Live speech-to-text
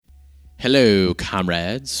Hello,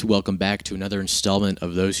 comrades. Welcome back to another installment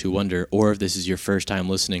of Those Who Wonder, or if this is your first time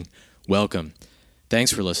listening, welcome.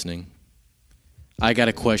 Thanks for listening. I got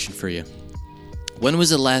a question for you. When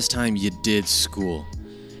was the last time you did school?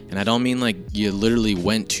 And I don't mean like you literally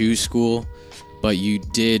went to school, but you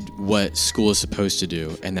did what school is supposed to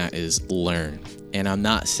do, and that is learn. And I'm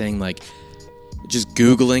not saying like just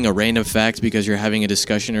Googling a random fact because you're having a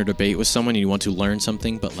discussion or debate with someone and you want to learn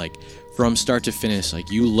something, but like from start to finish,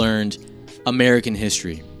 like you learned American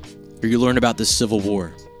history, or you learned about the Civil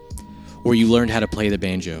War, or you learned how to play the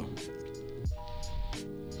banjo.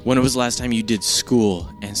 When was the last time you did school?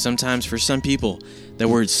 And sometimes for some people, that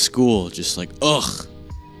word school, just like, ugh,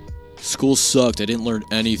 school sucked, I didn't learn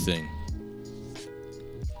anything.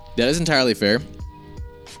 That is entirely fair.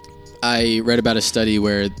 I read about a study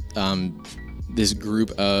where this group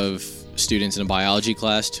of students in a biology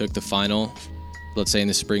class took the final. Let's say in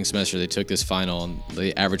the spring semester, they took this final, and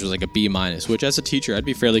the average was like a B-, which as a teacher, I'd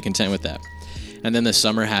be fairly content with that. And then the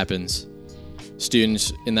summer happens.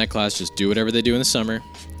 Students in that class just do whatever they do in the summer,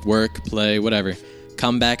 work, play, whatever.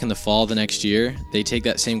 Come back in the fall the next year, they take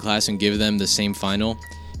that same class and give them the same final.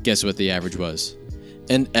 Guess what the average was?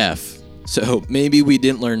 An F. So maybe we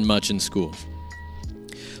didn't learn much in school.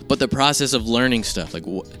 But the process of learning stuff, like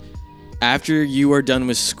after you are done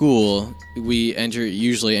with school, we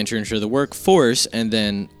usually enter into the workforce, and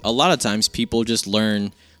then a lot of times people just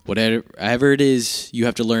learn whatever it is you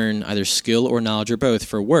have to learn, either skill or knowledge or both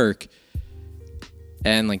for work.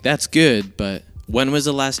 And like that's good, but when was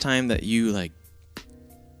the last time that you like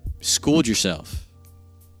schooled yourself?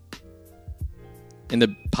 In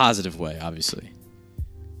the positive way, obviously.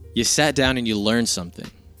 You sat down and you learned something.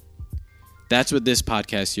 That's what this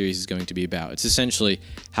podcast series is going to be about. It's essentially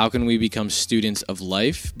how can we become students of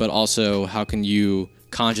life, but also how can you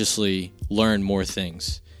consciously learn more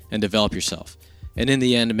things and develop yourself, and in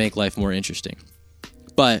the end make life more interesting.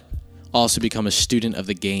 But also become a student of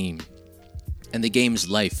the game, and the game's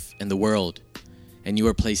life and the world, and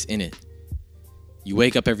your place in it. You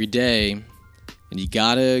wake up every day and you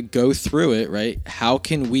gotta go through it, right? How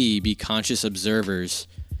can we be conscious observers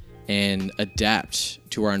and adapt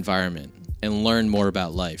to our environment and learn more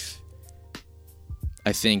about life?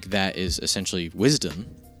 I think that is essentially wisdom,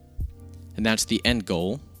 and that's the end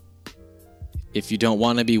goal. If you don't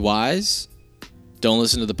want to be wise, don't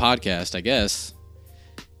listen to the podcast, I guess.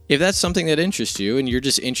 If that's something that interests you and you're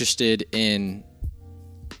just interested in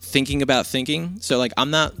thinking about thinking, so like I'm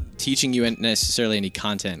not teaching you necessarily any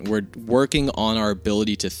content. We're working on our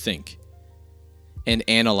ability to think and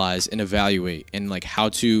analyze and evaluate, and like how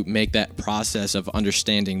to make that process of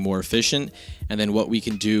understanding more efficient, and then what we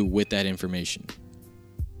can do with that information.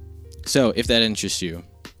 So if that interests you,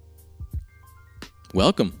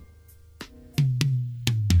 welcome.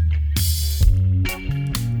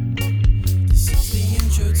 This is the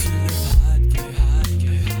intro to the podcast,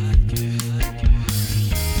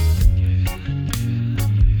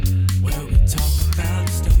 where we talk about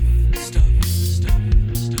stuff.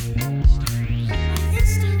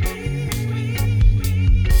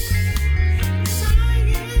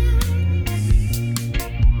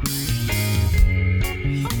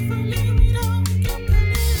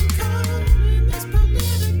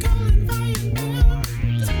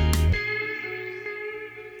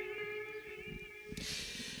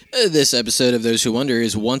 This episode of Those Who Wonder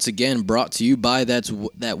is once again brought to you by that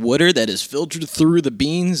water that is filtered through the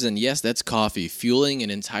beans, and yes, that's coffee, fueling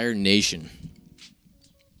an entire nation.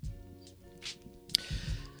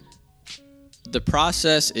 The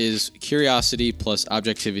process is curiosity plus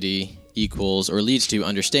objectivity equals or leads to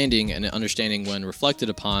understanding, and understanding when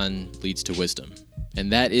reflected upon leads to wisdom.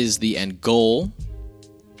 And that is the end goal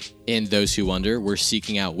in Those Who Wonder. We're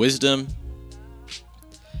seeking out wisdom,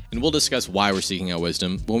 and we'll discuss why we're seeking out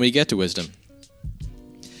wisdom when we get to wisdom.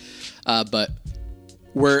 But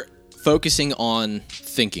we're focusing on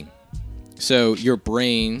thinking. So your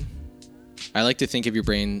brain, I like to think of your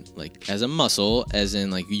brain like as a muscle, as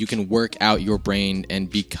in like you can work out your brain and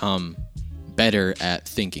become better at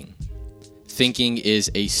thinking. Thinking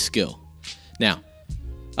is a skill. Now,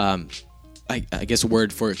 I guess a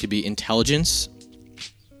word for it could be intelligence.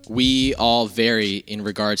 We all vary in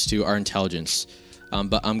regards to our intelligence.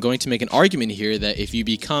 But I'm going to make an argument here that if you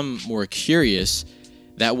become more curious,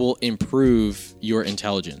 that will improve your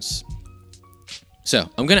intelligence. So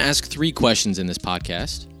I'm going to ask 3 questions in this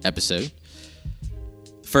podcast episode.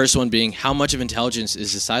 The first one being, how much of intelligence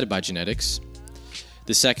is decided by genetics?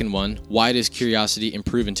 The second one, why does curiosity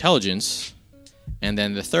improve intelligence? And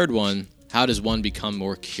then the third one, how does one become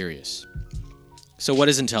more curious? So what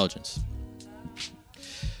is intelligence?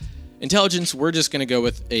 Intelligence, we're just going to go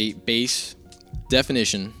with a base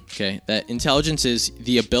definition, okay, that intelligence is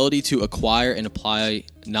the ability to acquire and apply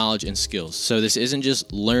knowledge and skills. So this isn't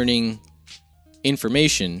just learning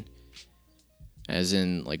information, as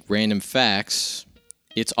in like random facts.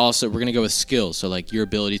 It's also, we're going to go with skills. So like your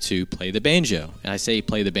ability to play the banjo. And I say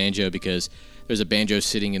play the banjo because there's a banjo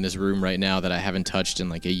sitting in this room right now that I haven't touched in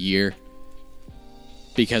like a year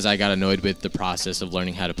because I got annoyed with the process of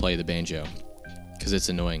learning how to play the banjo because it's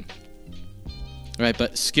annoying. All right,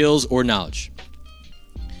 but skills or knowledge.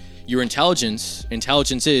 Your intelligence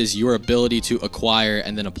is your ability to acquire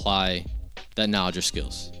and then apply that knowledge or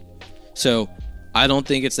skills. So I don't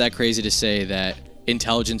think it's that crazy to say that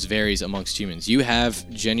intelligence varies amongst humans. You have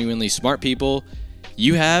genuinely smart people.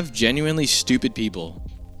 You have genuinely stupid people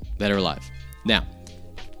that are alive. Now,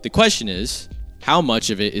 the question is, how much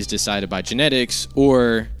of it is decided by genetics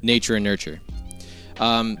or nature and nurture?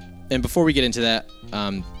 And before we get into that,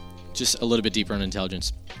 just a little bit deeper on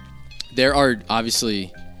intelligence. There are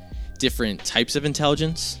obviously different types of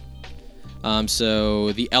intelligence.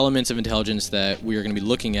 So the elements of intelligence that we are going to be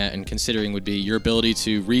looking at and considering would be your ability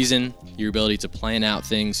to reason, your ability to plan out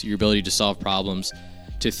things, your ability to solve problems,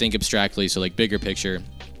 to think abstractly, so like bigger picture,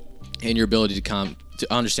 and your ability to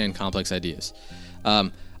understand complex ideas.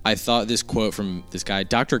 I thought this quote from this guy,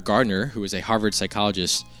 Dr. Gardner, who is a Harvard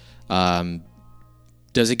psychologist,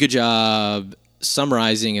 does a good job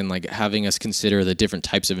summarizing and like having us consider the different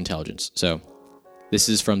types of intelligence. So this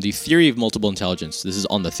is from the Theory of Multiple Intelligence. This is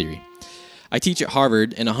on the theory. I teach at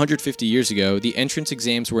Harvard, and 150 years ago, the entrance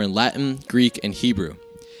exams were in Latin, Greek, and Hebrew.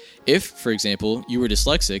 If, for example, you were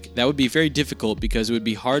dyslexic, that would be very difficult because it would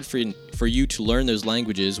be hard for you to learn those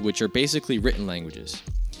languages, which are basically written languages.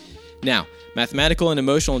 Now, mathematical and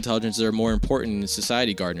emotional intelligence are more important in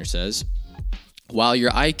society, Gardner says. While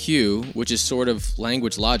your IQ, which is sort of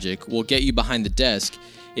language logic, will get you behind the desk,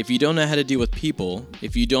 if you don't know how to deal with people,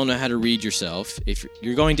 if you don't know how to read yourself, if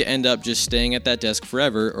you're going to end up just staying at that desk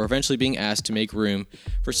forever or eventually being asked to make room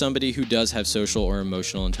for somebody who does have social or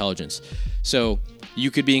emotional intelligence. So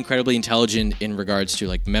you could be incredibly intelligent in regards to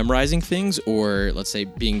like memorizing things, or let's say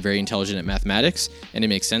being very intelligent at mathematics, and it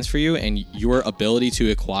makes sense for you, and your ability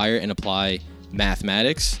to acquire and apply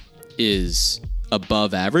mathematics is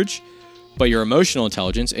above average. But your emotional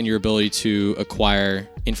intelligence and your ability to acquire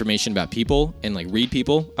information about people and like read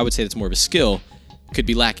people, I would say that's more of a skill, could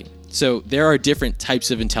be lacking. So there are different types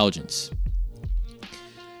of intelligence.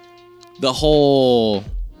 The whole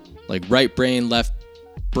like right brain, left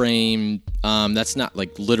brain, that's not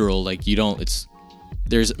like literal, like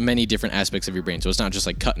there's many different aspects of your brain. So it's not just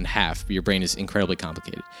like cut in half. Your brain is incredibly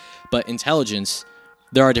complicated. But intelligence,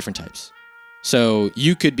 there are different types. So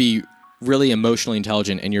you could be really emotionally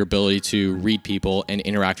intelligent in your ability to read people and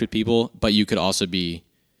interact with people, but you could also be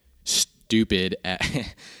stupid at,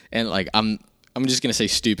 and like I'm just gonna say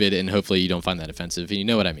stupid, and hopefully you don't find that offensive. And you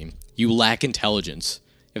know what I mean. You lack intelligence,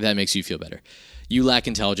 if that makes you feel better. You lack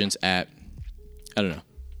intelligence at, I don't know,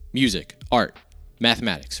 music, art,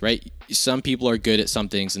 mathematics, right? Some people are good at some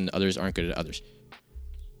things and others aren't good at others.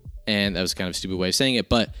 And that was kind of a stupid way of saying it,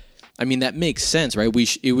 but I mean, that makes sense, right?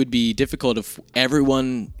 It would be difficult if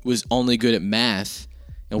everyone was only good at math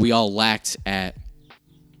and we all lacked at,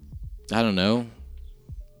 I don't know,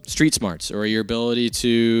 street smarts or your ability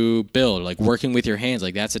to build, like working with your hands.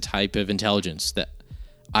 Like that's a type of intelligence that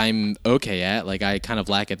I'm okay at. Like I kind of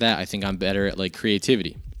lack at that. I think I'm better at like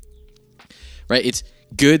creativity, right? It's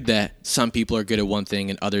good that some people are good at one thing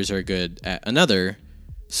and others are good at another,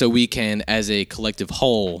 so we can, as a collective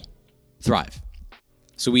whole, thrive.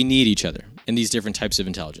 So we need each other in these different types of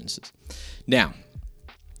intelligences. Now,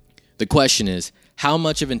 the question is, how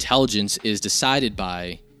much of intelligence is decided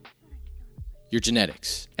by your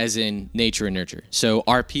genetics, as in nature and nurture? So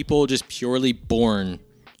are people just purely born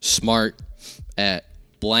smart at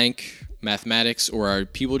blank mathematics, or are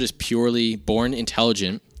people just purely born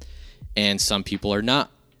intelligent and some people are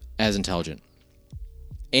not as intelligent?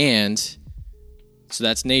 And so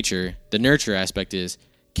that's nature. The nurture aspect is,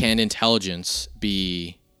 can intelligence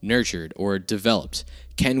be nurtured or developed?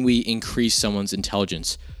 Can we increase someone's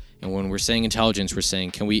intelligence? And when we're saying intelligence, we're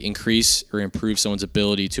saying, can we increase or improve someone's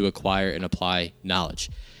ability to acquire and apply knowledge?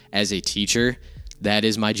 As a teacher, that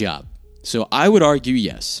is my job. So I would argue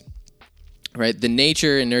yes, right? The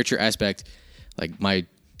nature and nurture aspect, like I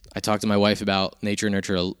talked to my wife about nature and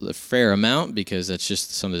nurture a fair amount because that's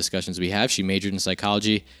just some of the discussions we have. She majored in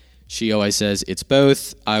psychology. She always says it's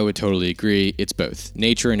both. I would totally agree. It's both.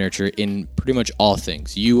 Nature and nurture in pretty much all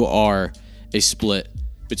things. You are a split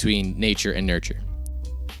between nature and nurture.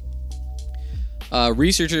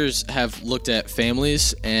 Researchers have looked at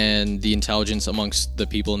families and the intelligence amongst the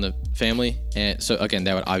people in the family. And so again,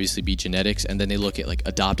 that would obviously be genetics. And then they look at like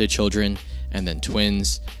adopted children and then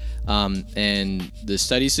twins. And the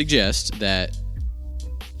studies suggest that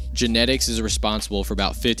genetics is responsible for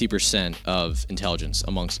about 50% of intelligence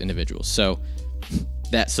amongst individuals. So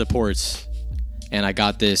that supports, and I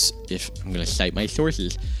got this, if I'm going to cite my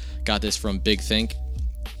sources, got this from Big Think.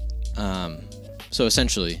 So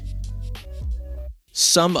essentially,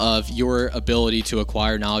 some of your ability to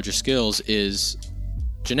acquire knowledge or skills is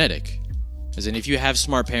genetic. As in, if you have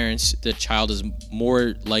smart parents, the child is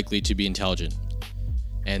more likely to be intelligent.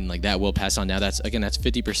 And like that will pass on. Now that's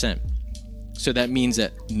 50%. So that means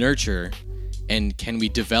that nurture, and can we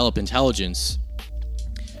develop intelligence?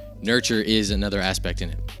 Nurture is another aspect in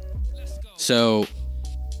it. So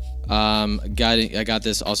I got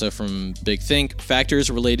this also from Big Think.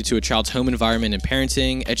 Factors related to a child's home environment and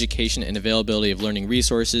parenting, education and availability of learning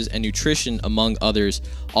resources, and nutrition, among others,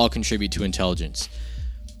 all contribute to intelligence.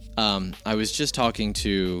 I was just talking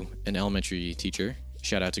to an elementary teacher.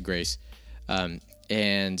 Shout out to Grace.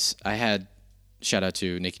 And I had, shout out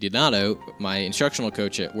to Nikki Donato, my instructional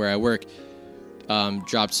coach at where I work,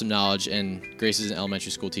 dropped some knowledge, and Grace is an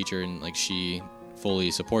elementary school teacher, and like she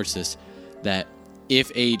fully supports this, that if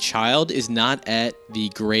a child is not at the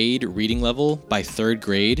grade reading level by third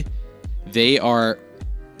grade, they are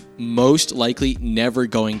most likely never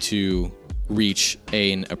going to reach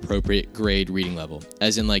an appropriate grade reading level.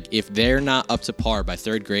 As in, like, if they're not up to par by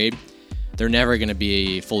third grade, they're never going to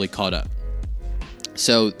be fully caught up.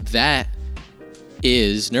 So that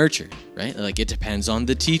is nurture, right? Like, it depends on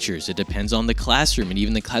the teachers. It depends on the classroom, and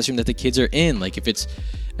even the classroom that the kids are in. Like, if it's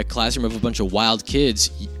a classroom of a bunch of wild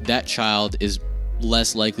kids, that child is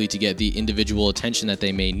less likely to get the individual attention that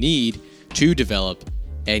they may need to develop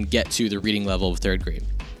and get to the reading level of third grade.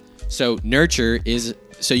 So nurture is,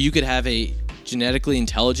 so you could have a genetically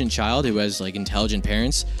intelligent child who has like intelligent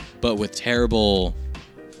parents, but with terrible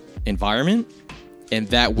environment, and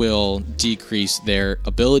that will decrease their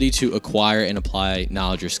ability to acquire and apply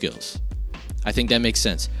knowledge or skills. I think that makes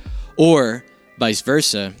sense. Or vice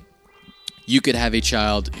versa, you could have a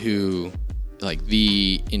child who, like,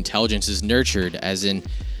 the intelligence is nurtured, as in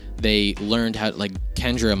they learned how, like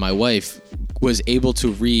Kendra, my wife, was able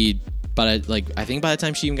to read, but I think by the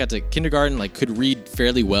time she even got to kindergarten, like, could read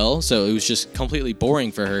fairly well. So it was just completely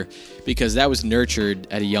boring for her because that was nurtured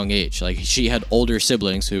at a young age. Like, she had older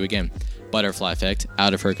siblings who, again, butterfly effect,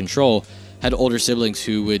 out of her control, had older siblings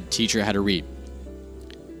who would teach her how to read.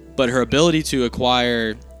 But her ability to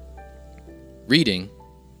acquire reading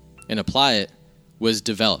and apply it was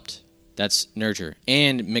developed. That's nurture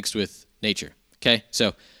and mixed with nature. Okay,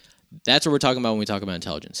 so that's what we're talking about when we talk about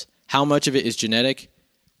intelligence. How much of it is genetic?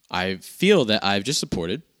 I feel that I've just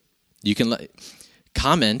supported. You can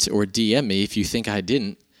comment or DM me if you think I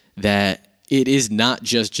didn't, that it is not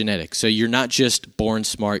just genetic. So you're not just born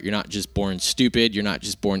smart, you're not just born stupid, you're not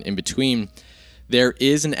just born in between. There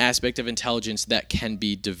is an aspect of intelligence that can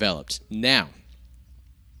be developed. Now,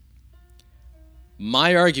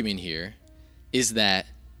 my argument here is that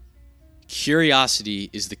curiosity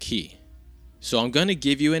is the key. So I'm going to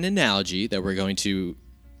give you an analogy that we're going to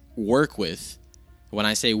work with. When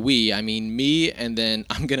I say we, I mean me, and then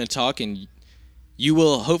I'm going to talk, and you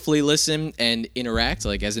will hopefully listen and interact,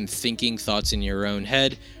 like as in thinking thoughts in your own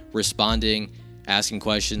head, responding, asking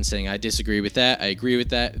questions, saying, I disagree with that, I agree with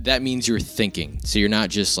that. That means you're thinking. So you're not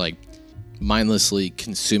just like mindlessly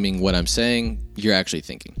consuming what I'm saying, you're actually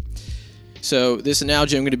thinking. So this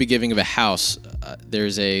analogy I'm going to be giving of a house,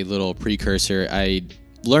 there's a little precursor. I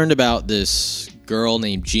learned about this girl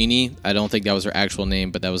named Jeannie. I don't think that was her actual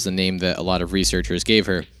name, but that was the name that a lot of researchers gave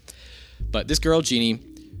her. But this girl, Jeannie,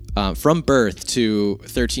 from birth to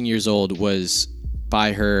 13 years old, was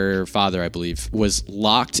by her father, I believe, was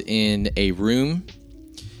locked in a room.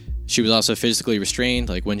 She was also physically restrained.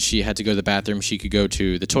 Like, when she had to go to the bathroom, she could go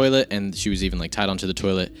to the toilet, and she was even like tied onto the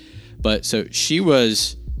toilet. But so she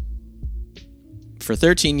was, for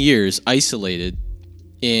 13 years, isolated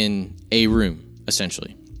in a room,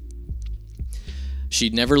 essentially.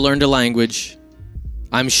 She'd never learned a language.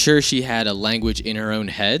 I'm sure she had a language in her own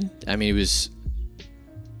head. I mean,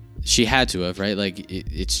 she had to have, right? Like,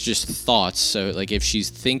 it's just thoughts. So, like, if she's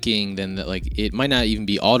thinking, then like it might not even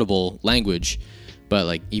be audible language, but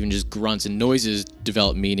like even just grunts and noises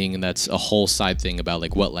develop meaning, and that's a whole side thing about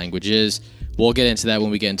like what language is. We'll get into that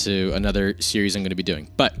when we get into another series I'm going to be doing.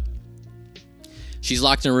 But she's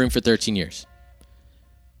locked in a room for 13 years.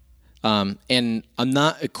 And I'm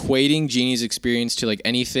not equating Jeannie's experience to like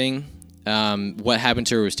anything. What happened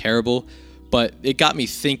to her was terrible, but it got me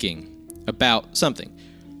thinking about something.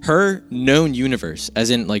 Her known universe, as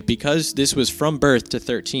in like, because this was from birth to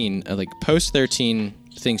 13, like post 13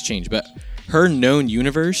 things change, but her known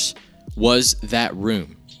universe was that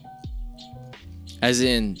room. As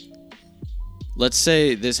in, let's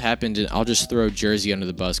say this happened in, I'll just throw Jersey under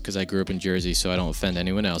the bus because I grew up in Jersey so I don't offend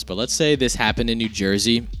anyone else. But let's say this happened in New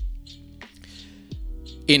Jersey.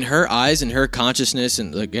 In her eyes, in her consciousness,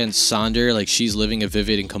 and again, Sonder, like she's living a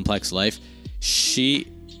vivid and complex life.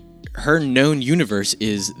 Her known universe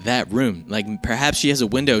is that room. Like perhaps she has a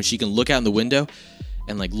window and she can look out in the window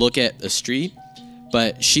and like look at a street,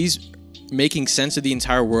 but she's making sense of the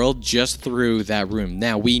entire world just through that room.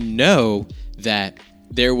 Now we know that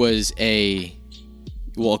there was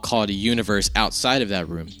we'll call it a universe outside of that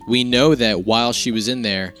room. We know that while she was in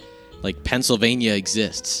there, like Pennsylvania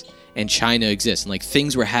exists and China exists, and like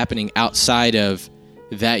things were happening outside of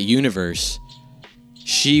that universe.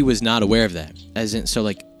 She was not aware of that. As in, so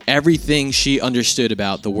like everything she understood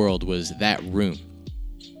about the world was that room.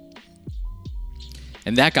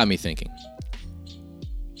 And that got me thinking.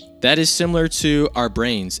 That is similar to our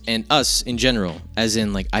brains and us in general. As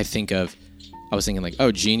in, like, I was thinking like,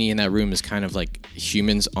 oh, Genie in that room is kind of like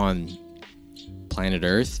humans on planet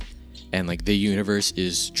Earth. And like the universe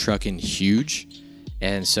is trucking huge.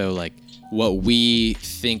 And so like what we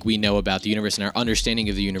think we know about the universe and our understanding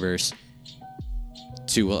of the universe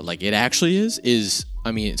to what like it actually is,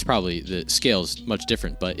 I mean, it's probably, the scale's much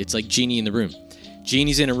different, but it's like Genie in the room.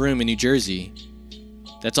 Genie's in a room in New Jersey.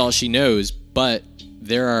 That's all she knows, but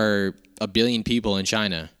there are a billion people in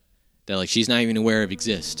China that like she's not even aware of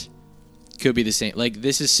exist. Could be the same. Like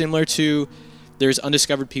this is similar to, there's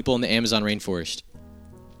undiscovered people in the Amazon rainforest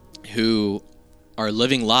who are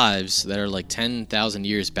living lives that are like 10,000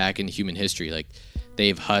 years back in human history. Like they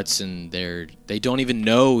have huts and they don't even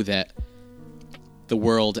know that the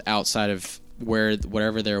world outside of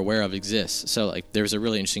whatever they're aware of exists. So like there was a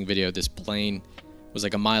really interesting video. This plane was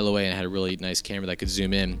like a mile away and had a really nice camera that could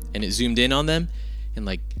zoom in, and it zoomed in on them, and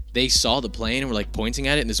like they saw the plane and were like pointing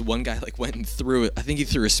at it, and this one guy like went and threw it. I think he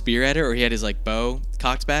threw a spear at it, or he had his like bow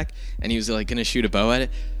cocked back and he was like gonna shoot a bow at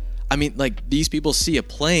it. I mean, like these people see a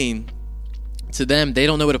plane. To them, they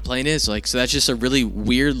don't know what a plane is. Like, so that's just a really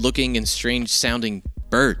weird looking and strange sounding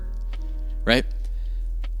bird, right?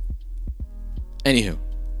 Anywho,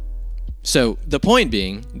 so the point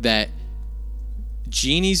being that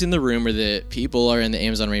Genies in the room, or the people are in the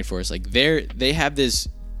Amazon rainforest, like they have this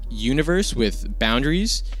universe with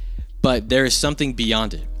boundaries, but there is something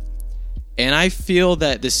beyond it. And I feel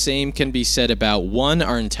that the same can be said about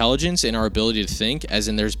our intelligence and our ability to think, as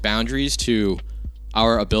in there's boundaries to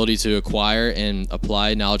our ability to acquire and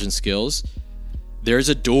apply knowledge and skills. There's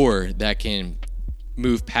a door that can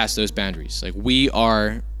move past those boundaries. Like we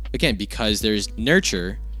are, again, because there's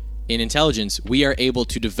nurture in intelligence, we are able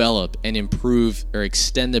to develop and improve or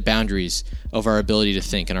extend the boundaries of our ability to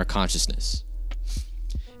think and our consciousness.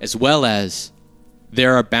 As well as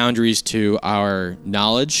there are boundaries to our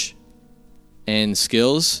knowledge and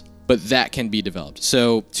skills, but that can be developed.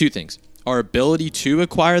 So two things: our ability to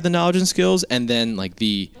acquire the knowledge and skills, and then like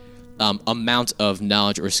the amount of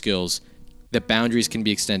knowledge or skills, the boundaries can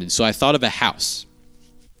be extended. So I thought of a house.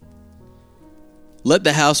 Let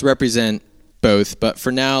the house represent both, but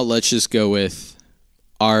for now, let's just go with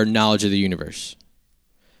our knowledge of the universe.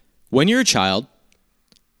 When you're a child,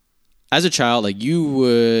 as a child, like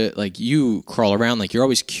you crawl around, like you're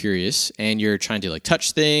always curious, and you're trying to like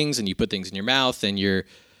touch things, and you put things in your mouth, and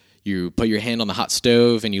you put your hand on the hot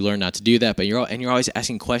stove, and you learn not to do that, but you're always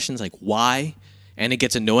asking questions like why, and it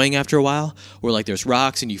gets annoying after a while. Or like there's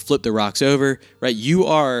rocks, and you flip the rocks over, right? You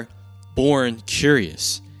are born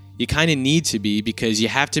curious. You kind of need to be, because you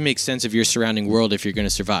have to make sense of your surrounding world if you're going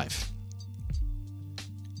to survive.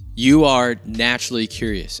 You are naturally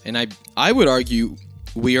curious. And I would argue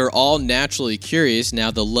we are all naturally curious.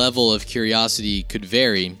 Now, the level of curiosity could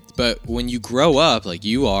vary, but when you grow up, like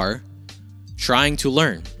you are trying to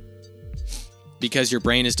learn because your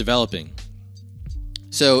brain is developing.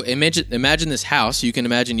 So imagine this house. You can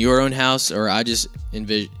imagine your own house, or I guess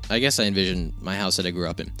I envision my house that I grew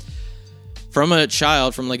up in. From a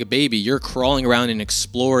child, from like a baby, you're crawling around and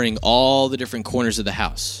exploring all the different corners of the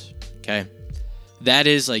house, okay? That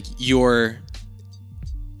is like your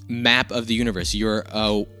map of the universe, your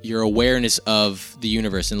awareness of the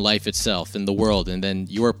universe and life itself and the world, and then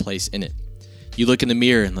your place in it. You look in the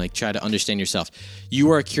mirror and like try to understand yourself.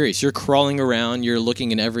 You are curious. You're crawling around. You're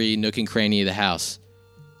looking in every nook and cranny of the house.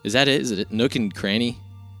 Is that it? Is it nook and cranny?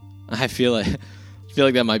 I feel like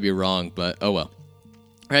that might be wrong, but oh well.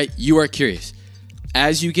 Right? You are curious.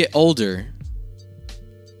 As you get older,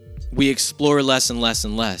 we explore less and less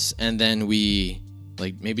and less, and then we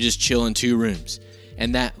like maybe just chill in 2 rooms.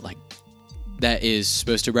 And that is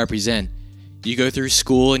supposed to represent you go through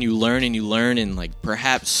school and you learn, and like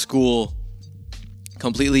perhaps school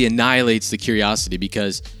completely annihilates the curiosity,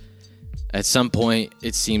 because at some point,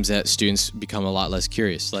 it seems that students become a lot less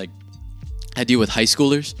curious. Like, I deal with high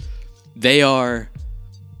schoolers. They're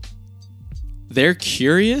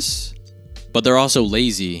curious, but they're also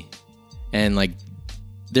lazy. And, like,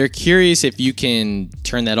 they're curious if you can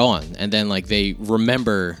turn that on. And then, like, they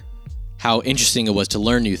remember how interesting it was to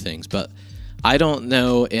learn new things. But I don't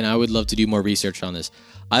know, and I would love to do more research on this.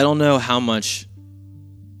 I don't know how much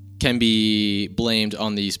can be blamed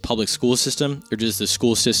on the public school system or just the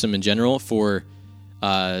school system in general for,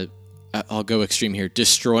 I'll go extreme here,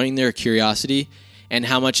 destroying their curiosity, and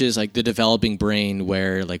how much is like the developing brain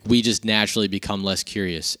where like we just naturally become less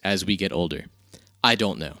curious as we get older. I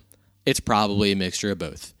don't know. It's probably a mixture of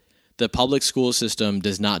both. The public school system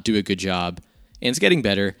does not do a good job, and it's getting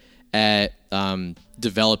better at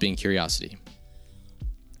developing curiosity.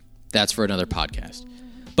 That's for another podcast.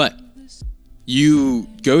 But you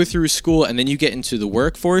go through school and then you get into the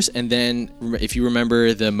workforce, and then if you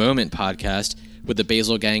remember the Moment podcast with the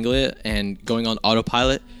basal ganglia and going on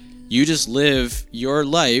autopilot, you just live your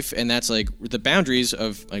life, and that's like the boundaries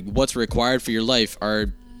of like what's required for your life are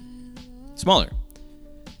smaller.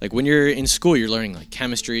 Like when you're in school, you're learning like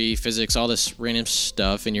chemistry, physics, all this random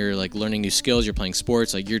stuff, and you're like learning new skills, you're playing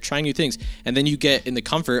sports, like you're trying new things, and then you get in the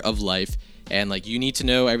comfort of life, and like you need to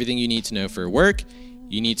know everything you need to know for work.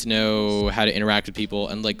 You need to know how to interact with people,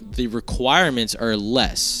 and like the requirements are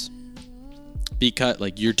less because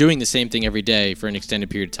like you're doing the same thing every day for an extended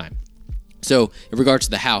period of time. So in regards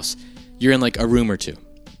to the house, you're in like a room or two,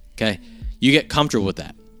 okay? You get comfortable with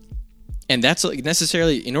that. And that's like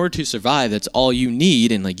necessarily, in order to survive, that's all you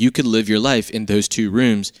need, and like you could live your life in those two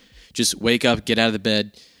rooms. Just wake up, get out of the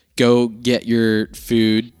bed, go get your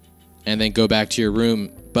food, and then go back to your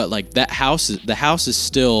room. But like the house is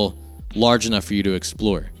still large enough for you to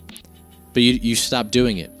explore, but you stop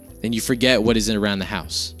doing it, and you forget what is around the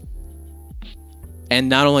house. And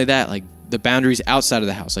not only that, like the boundaries outside of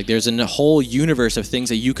the house, like there's a whole universe of things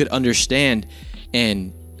that you could understand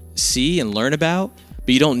and see and learn about,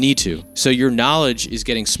 but you don't need to. So your knowledge is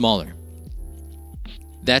getting smaller.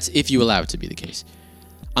 That's if you allow it to be the case.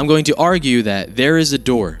 I'm going to argue that there is a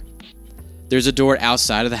door. There's a door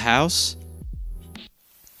outside of the house,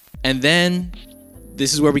 and then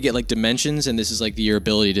this is where we get like dimensions, and this is like your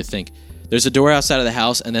ability to think. There's a door outside of the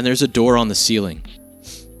house, and then there's a door on the ceiling.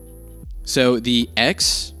 So the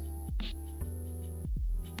X,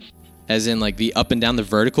 as in like the up and down, the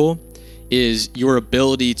vertical, is your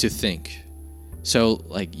ability to think. So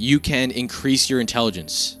like you can increase your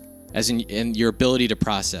intelligence, as in your ability to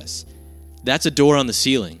process. That's a door on the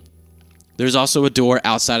ceiling. There's also a door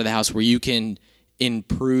outside of the house where you can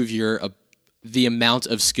improve the amount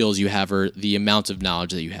of skills you have, or the amount of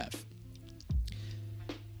knowledge that you have.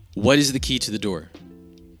 What is the key to the door?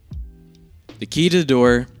 The key to the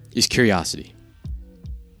door is curiosity.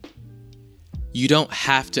 You don't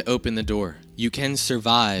have to open the door. You can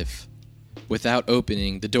survive without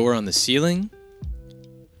opening the door on the ceiling,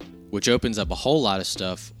 which opens up a whole lot of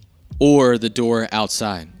stuff, or the door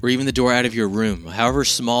outside, or even the door out of your room. However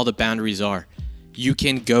small the boundaries are, you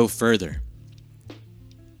can go further.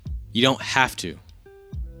 You don't have to.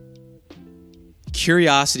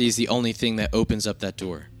 Curiosity is the only thing that opens up that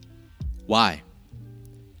door. Why?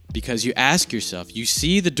 Because you ask yourself, you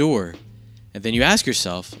see the door, and then you ask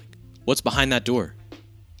yourself, what's behind that door?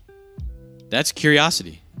 That's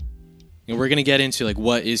curiosity. And we're going to get into like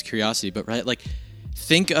what is curiosity, but right, like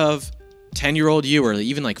think of 10-year-old you, or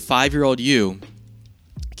even like 5-year-old you.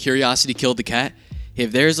 Curiosity killed the cat.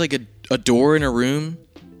 If there's like a door in a room,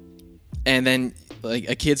 and then like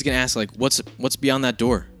a kid's gonna ask like what's beyond that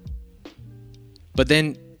door, but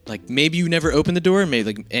then like maybe you never open the door,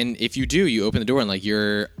 maybe like, and if you do, you open the door and like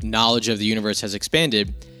your knowledge of the universe has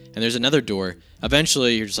expanded, and there's another door.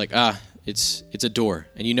 Eventually you're just like, it's a door,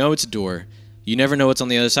 and you know it's a door. You never know what's on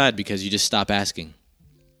the other side because you just stop asking.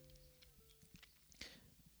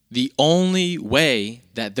 The only way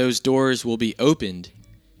that those doors will be opened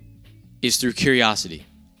is through curiosity,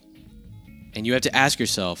 and you have to ask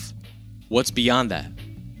yourself, what's beyond that?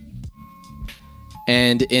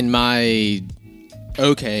 And in my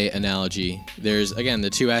analogy, there's, again, the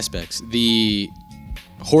two aspects. The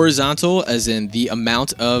horizontal, as in the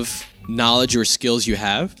amount of knowledge or skills you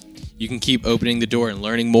have. You can keep opening the door and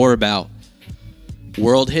learning more about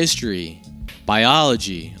world history,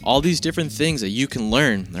 biology, all these different things that you can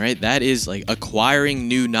learn, all right? That is like acquiring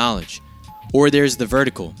new knowledge. Or there's the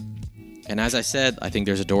vertical. And as I said, I think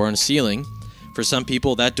there's a door on the ceiling. For some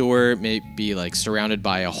people, that door may be like surrounded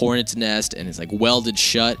by a hornet's nest and it's like welded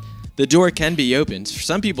shut. The door can be opened. For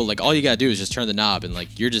some people, like all you gotta do is just turn the knob, and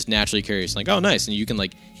like you're just naturally curious, like, oh nice, and you can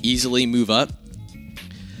like easily move up.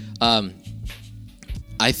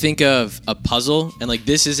 I think of a puzzle, and like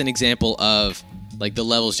this is an example of like the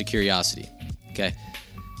levels to curiosity. Okay,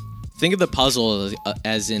 think of the puzzle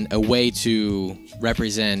as in a way to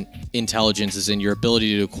represent intelligence, as in your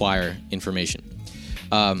ability to acquire information.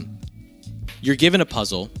 You're given a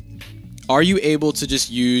puzzle. Are you able to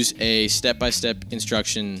just use a step-by-step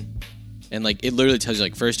instruction, and like it literally tells you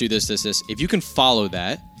like first do this, this, this. If you can follow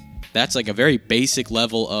that, that's like a very basic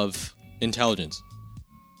level of intelligence,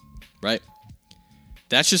 right?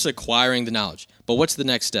 That's just acquiring the knowledge. But what's the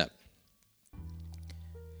next step?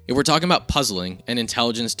 If we're talking about puzzling and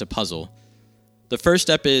intelligence to puzzle, the first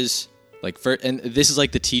step is like, and this is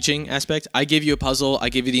like the teaching aspect. I give you a puzzle. I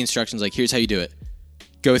give you the instructions. Like, here's how you do it.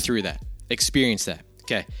 Go through that. Experience that.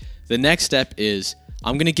 Okay. The next step is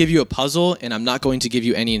I'm going to give you a puzzle and I'm not going to give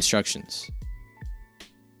you any instructions.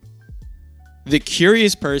 The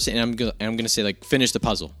curious person, and I'm going to say like, finish the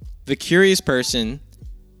puzzle. The curious person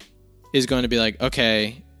is going to be like,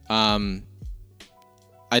 okay, I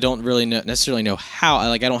don't really necessarily know how.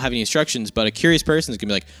 I don't have any instructions, but a curious person is going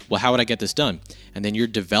to be like, well, how would I get this done? And then you're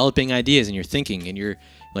developing ideas and you're thinking and you're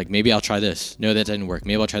like, maybe I'll try this. No, that didn't work.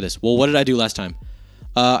 Maybe I'll try this. Well, what did I do last time?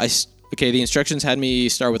 The instructions had me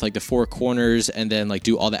start with like the 4 corners and then like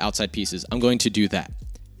do all the outside pieces. I'm going to do that.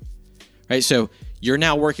 Right? So you're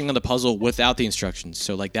now working on the puzzle without the instructions.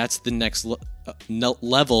 So like that's the next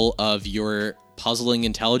level of your puzzling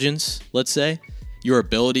intelligence, let's say. Your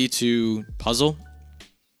ability to puzzle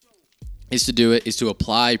is to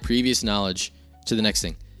apply previous knowledge to the next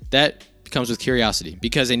thing. That comes with curiosity,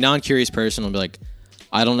 because a non-curious person will be like,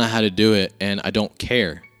 I don't know how to do it and I don't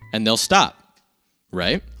care. And they'll stop,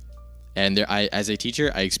 right? And as a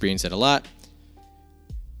teacher, I experience that a lot.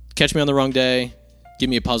 Catch me on the wrong day, give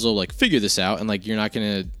me a puzzle, like figure this out. And like,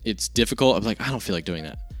 it's difficult. I'm like, I don't feel like doing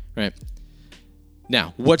that, right?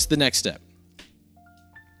 Now, what's the next step?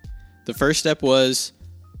 The first step was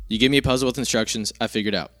you give me a puzzle with instructions, I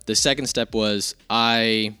figured out. The second step was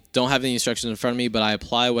I don't have any instructions in front of me, but I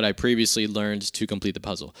apply what I previously learned to complete the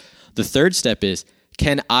puzzle. The third step is,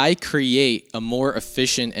 can I create a more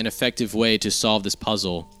efficient and effective way to solve this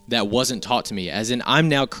puzzle that wasn't taught to me? As in, I'm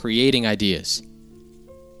now creating ideas.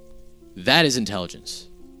 That is intelligence.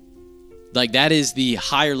 Like, that is the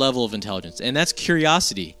higher level of intelligence, and that's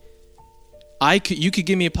curiosity. You could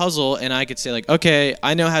give me a puzzle and I could say like, okay,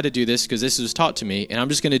 I know how to do this because this was taught to me and I'm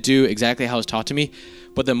just going to do exactly how it's taught to me.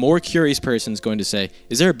 But the more curious person is going to say,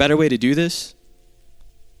 is there a better way to do this?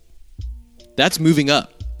 That's moving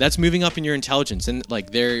up. That's moving up in your intelligence. And like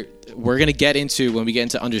we're going to get into, when we get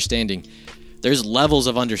into understanding, there's levels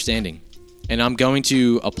of understanding. And I'm going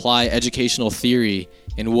to apply educational theory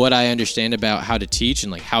and what I understand about how to teach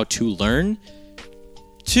and like how to learn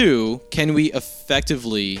to, can we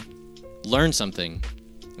effectively learn something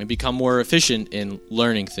and become more efficient in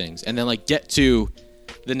learning things, and then like get to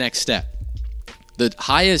the next step. The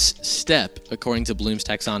highest step, according to Bloom's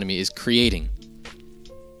taxonomy, is creating.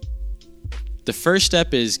 The first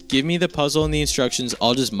step is give me the puzzle and the instructions,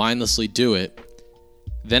 I'll just mindlessly do it,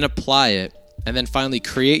 then apply it, and then finally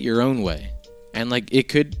create your own way. And like it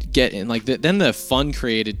could get in like then the fun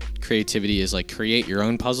creativity is like create your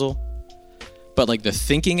own puzzle, but like the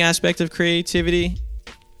thinking aspect of creativity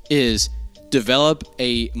is develop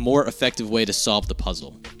a more effective way to solve the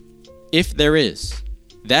puzzle. If there is,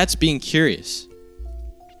 that's being curious.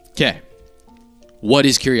 Okay, what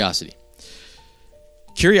is curiosity?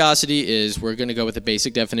 Curiosity is, we're going to go with the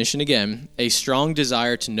basic definition again, a strong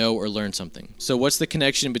desire to know or learn something. So what's the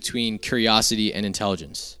connection between curiosity and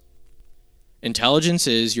intelligence? Intelligence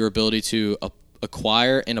is your ability to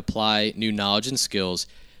acquire and apply new knowledge and skills.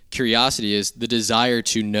 Curiosity is the desire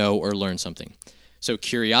to know or learn something. So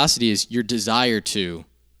curiosity is your desire to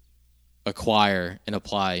acquire and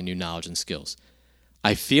apply new knowledge and skills.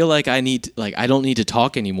 I feel like I don't need to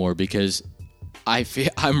talk anymore because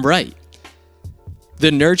I'm right.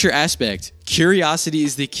 The nurture aspect, curiosity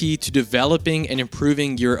is the key to developing and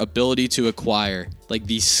improving your ability to acquire, like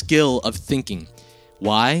the skill of thinking.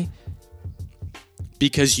 Why?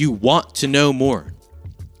 Because you want to know more.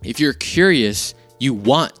 If you're curious, you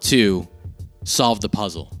want to solve the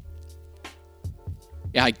puzzle.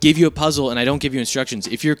 Yeah, I give you a puzzle and I don't give you instructions.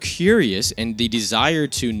 If you're curious and the desire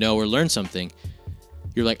to know or learn something,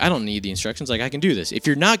 you're like, I don't need the instructions. Like, I can do this. If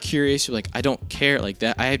you're not curious, you're like, I don't care. Like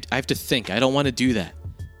that, I have to think. I don't want to do that.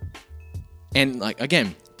 And like,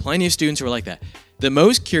 again, plenty of students who are like that. The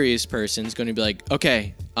most curious person is going to be like,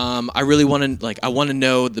 okay, I really want to, I want to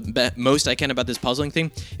know the most I can about this puzzling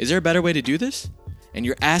thing. Is there a better way to do this? And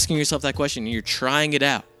you're asking yourself that question and you're trying it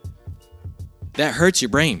out. That hurts your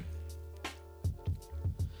brain.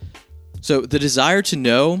 So the desire to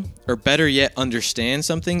know, or better yet, understand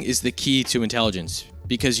something is the key to intelligence.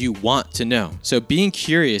 because you want to know. So being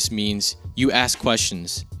curious means you ask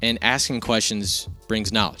questions, and asking questions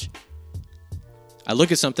brings knowledge. I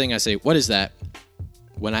look at something, I say, what is that?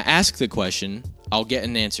 When I ask the question, I'll get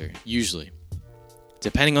an answer, usually.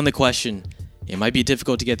 Depending on the question, it might be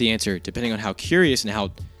difficult to get the answer. Depending on how curious and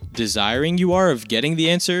how desiring you are of getting the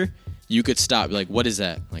answer, you could stop. Like, what is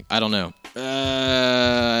that? Like, I don't know.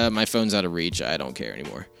 My phone's out of reach. I don't care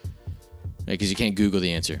anymore. Because you can't Google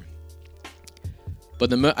the answer.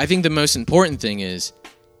 But I think the most important thing is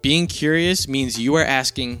being curious means you are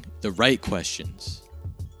asking the right questions.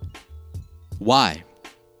 Why?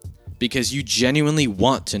 Because you genuinely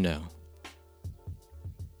want to know.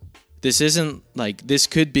 This isn't like, this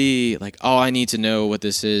could be like, oh, I need to know what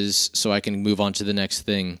this is so I can move on to the next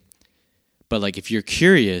thing. But like, if you're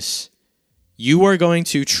curious, you are going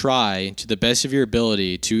to try to the best of your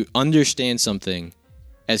ability to understand something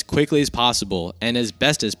as quickly as possible and as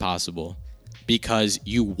best as possible because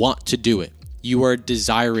you want to do it. You are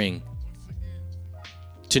desiring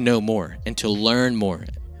to know more and to learn more.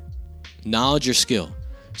 Knowledge or skill.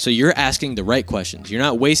 So you're asking the right questions. You're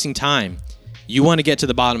not wasting time. You want to get to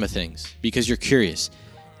the bottom of things because you're curious.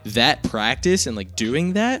 That practice and like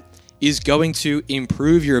doing that is going to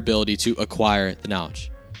improve your ability to acquire the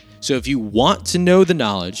knowledge. So if you want to know the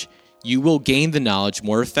knowledge, you will gain the knowledge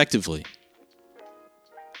more effectively.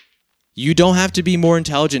 You don't have to be more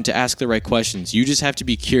intelligent to ask the right questions. You just have to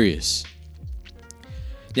be curious.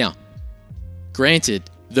 Now, granted,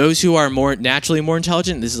 those who are naturally more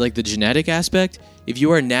intelligent, this is like the genetic aspect. If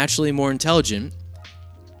you are naturally more intelligent,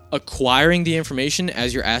 acquiring the information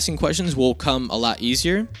as you're asking questions will come a lot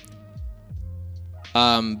easier.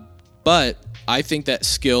 But I think that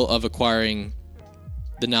skill of acquiring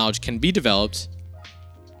the knowledge can be developed,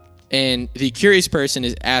 and the curious person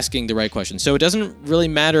is asking the right question. So it doesn't really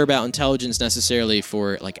matter about intelligence necessarily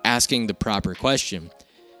for like asking the proper question.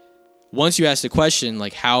 Once you ask the question,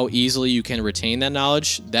 like how easily you can retain that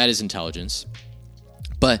knowledge, that is intelligence.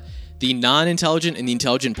 But the non-intelligent and the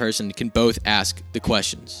intelligent person can both ask the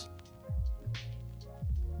questions.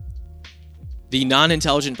 The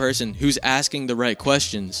non-intelligent person who's asking the right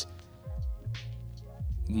questions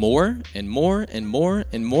more and more and more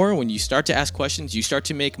and more, when you start to ask questions, you start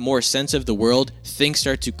to make more sense of the world, things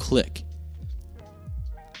start to click.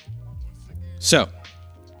 So,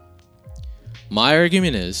 my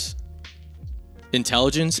argument is,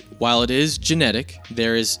 intelligence, while it is genetic,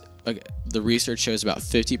 there is the research shows about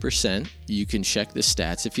 50%. You can check the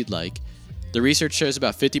stats if you'd like. The research shows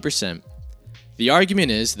about 50%. The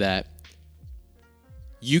argument is that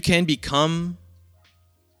you can become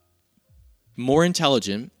more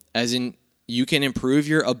intelligent, as in you can improve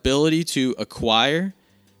your ability to acquire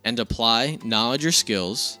and apply knowledge or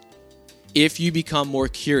skills if you become more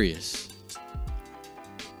curious.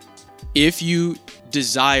 If you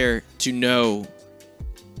desire to know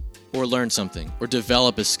or learn something or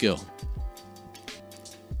develop a skill.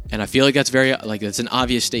 And I feel like that's that's an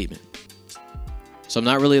obvious statement. So I'm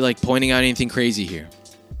not really like pointing out anything crazy here.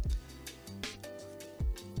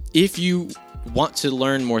 If you want to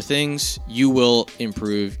learn more things, you will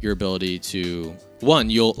improve your ability to,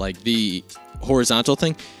 you'll like the horizontal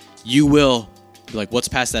thing, you will be like, what's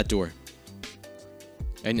past that door?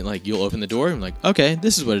 And like, you'll open the door and like, okay,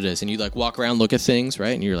 this is what it is. And you like walk around, look at things,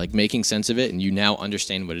 right? And you're like making sense of it and you now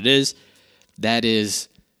understand what it is. That is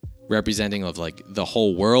representing of like the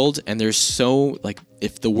whole world. And there's so like,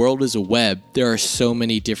 if the world is a web, there are so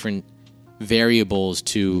many different variables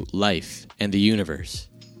to life and the universe.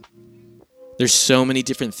 There's so many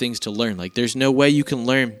different things to learn. Like there's no way you can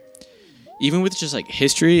learn, even with just like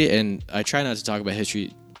history, and I try not to talk about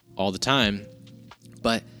history all the time,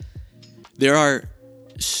 but there are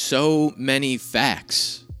so many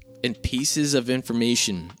facts and pieces of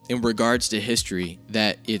information in regards to history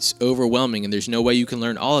that it's overwhelming and there's no way you can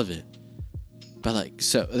learn all of it. But like,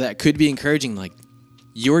 so that could be encouraging. Like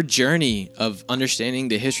your journey of understanding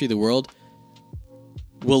the history of the world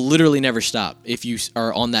will literally never stop if you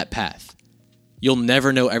are on that path. You'll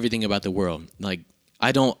never know everything about the world. Like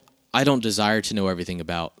I don't desire to know everything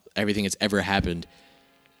about everything that's ever happened.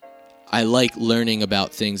 I like learning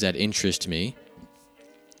about things that interest me.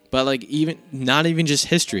 But like not even just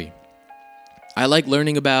history. I like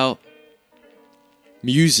learning about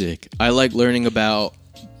music. I like learning about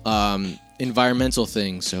environmental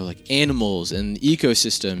things, so like animals and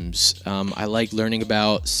ecosystems. I like learning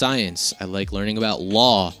about science. I like learning about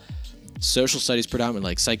law. Social studies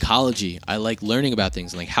predominantly, like psychology. I like learning about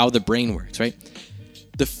things and like how the brain works, right?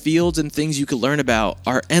 The fields and things you could learn about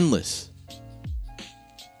are endless.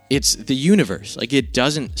 It's the universe. Like it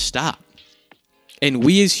doesn't stop. And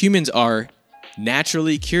we as humans are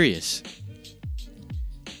naturally curious.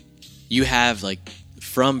 you have, like,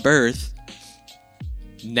 from birth,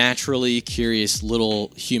 naturally curious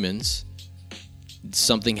little humans.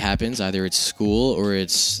 Something happens, either it's school or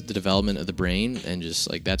it's the development of the brain, and just,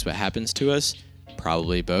 like, that's what happens to us.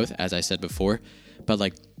 Probably both, as I said before. But,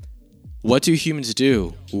 like, what do humans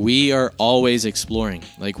do? We are always exploring.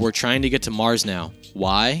 Like, we're trying to get to Mars now.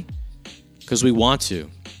 Why? Because we want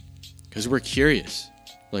to. Because we're curious.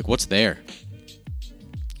 Like, what's there?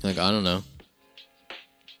 Like, I don't know.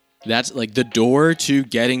 That's, like, the door to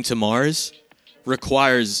getting to Mars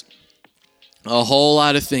requires a whole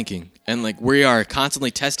lot of thinking. And, like, we are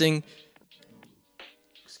constantly testing.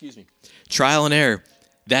 Trial and error.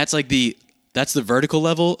 That's, like, that's the vertical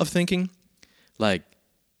level of thinking. Like,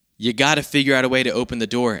 you got to figure out a way to open the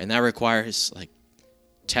door, and that requires, like,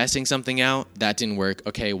 testing something out. That didn't work.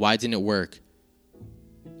 Okay, why didn't it work?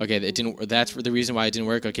 Okay, it didn't. That's the reason why it didn't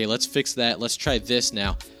work. Okay, let's fix that. Let's try this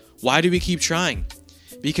now. Why do we keep trying?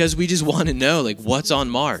 Because we just want to know, like, what's on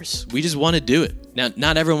Mars. We just want to do it. Now,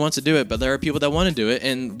 not everyone wants to do it, but there are people that want to do it,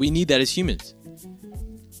 and we need that as humans.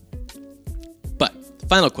 But,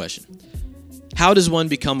 final question. How does one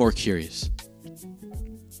become more curious?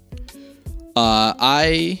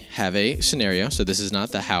 I have a scenario. So this is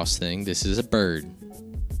not the house thing. This is a bird.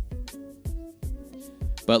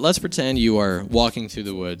 But let's pretend you are walking through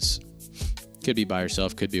the woods. Could be by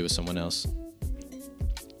yourself, could be with someone else.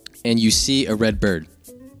 And you see a red bird.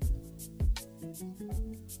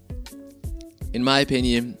 In my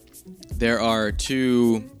opinion, there are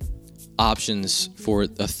two options for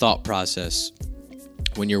a thought process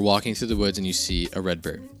when you're walking through the woods and you see a red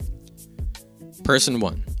bird. Person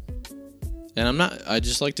one. And I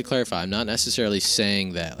just like to clarify, I'm not necessarily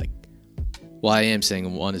saying that, like, well, I am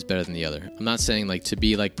saying one is better than the other. I'm not saying, like, to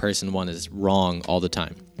be like person one is wrong all the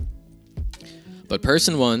time. But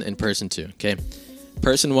person one and person two, okay?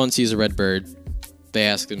 Person one sees a red bird. They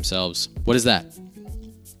ask themselves, what is that?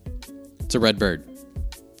 It's a red bird.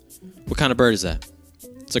 What kind of bird is that?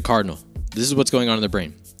 It's a cardinal. This is what's going on in their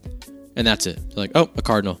brain. And that's it. They're like, oh, a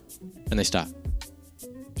cardinal. And they stop.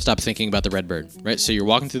 Stop thinking about the red bird, right? So you're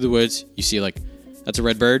walking through the woods. You see, like, that's a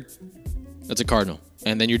red bird. That's a cardinal.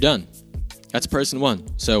 And then you're done. That's person one.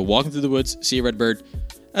 So walking through the woods, see a red bird.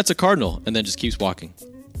 That's a cardinal. And then just keeps walking.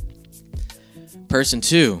 Person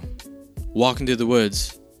two, walking through the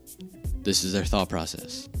woods. This is their thought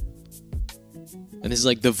process. And this is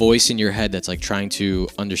like the voice in your head that's like trying to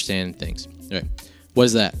understand things. All right. What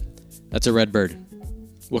is that? That's a red bird.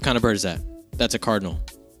 What kind of bird is that? That's a cardinal.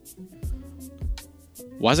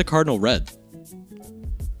 Why is a cardinal red?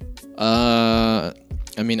 I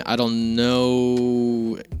mean, I don't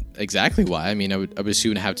know exactly why. I mean, I would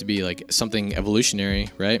assume it would have to be like something evolutionary,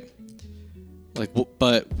 right? Like,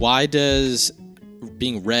 but why does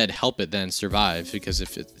being red help it then survive? Because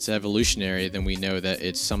if it's evolutionary, then we know that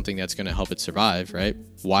it's something that's going to help it survive, right?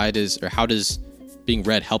 How does being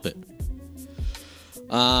red help it?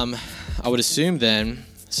 I would assume then,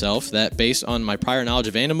 that based on my prior knowledge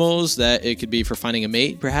of animals, that it could be for finding a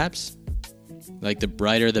mate, perhaps. Like the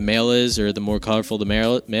brighter the male is, or the more colorful the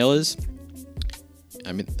male is.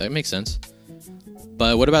 I mean, that makes sense.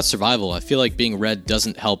 But what about survival? I feel like being red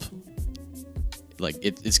doesn't help. Like,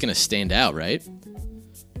 it's going to stand out, right?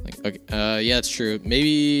 Like, okay, yeah, it's true.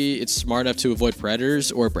 Maybe it's smart enough to avoid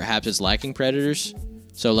predators, or perhaps it's lacking predators.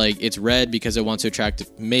 So, like, it's red because it wants to attract a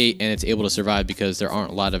mate, and it's able to survive because there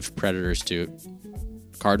aren't a lot of predators to it.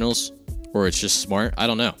 Cardinals? Or it's just smart? I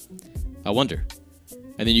don't know. I wonder.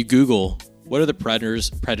 And then you Google, what are the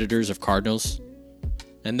predators of cardinals?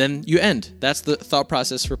 And then you end. That's the thought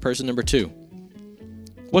process for person number two.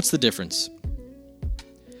 What's the difference?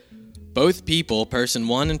 Both people, person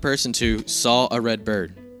one and person two, saw a red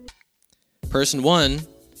bird. Person one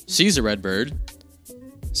sees a red bird,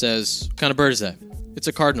 says, what kind of bird is that? It's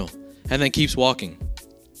a cardinal, and then keeps walking.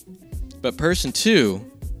 But person two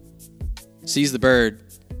sees the bird.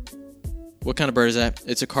 What kind of bird is that?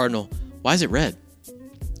 It's a cardinal. Why is it red?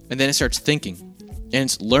 And then it starts thinking, and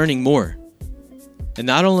it's learning more. And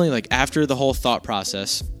not only like after the whole thought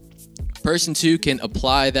process, person two can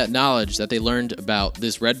apply that knowledge that they learned about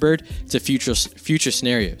this red bird to future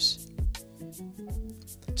scenarios.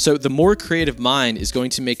 So the more creative mind is going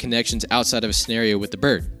to make connections outside of a scenario with the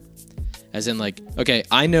bird. As in, like, okay,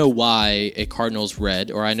 I know why a cardinal's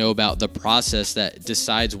red, or I know about the process that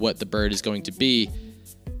decides what the bird is going to be.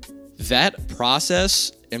 That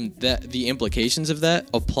process and the implications of that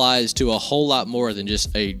applies to a whole lot more than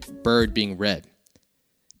just a bird being red.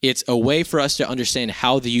 It's a way for us to understand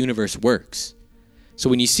how the universe works. So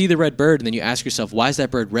when you see the red bird and then you ask yourself, why is that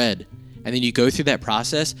bird red? And then you go through that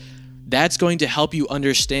process, that's going to help you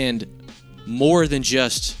understand more than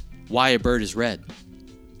just why a bird is red.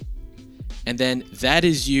 And then that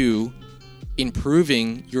is you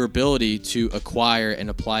improving your ability to acquire and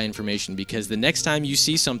apply information, because the next time you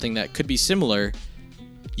see something that could be similar,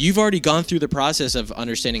 you've already gone through the process of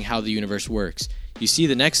understanding how the universe works. You see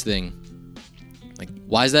the next thing, like,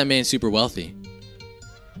 why is that man super wealthy?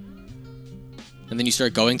 And then you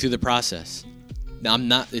start going through the process. Now,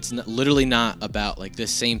 literally not about like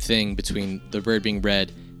this same thing between the bird being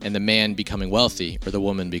red and the man becoming wealthy, or the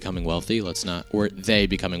woman becoming wealthy. Or they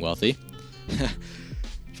becoming wealthy.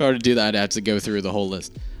 If I were to do that, I'd have to go through the whole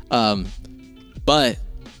list. But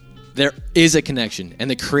there is a connection, and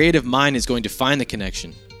the creative mind is going to find the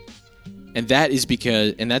connection. And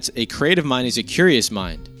that's a creative mind is a curious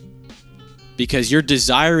mind, because you're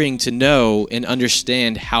desiring to know and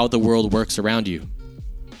understand how the world works around you.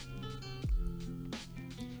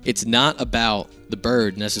 It's not about the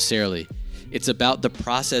bird necessarily. It's about the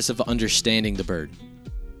process of understanding the bird.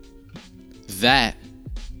 That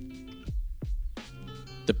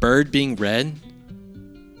the bird being red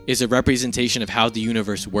is a representation of how the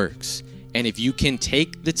universe works. And if you can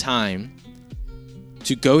take the time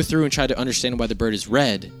to go through and try to understand why the bird is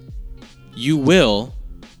red, you will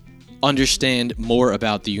understand more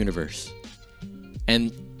about the universe.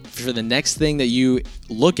 And for the next thing that you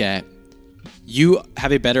look at, you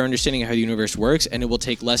have a better understanding of how the universe works, and it will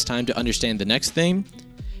take less time to understand the next thing,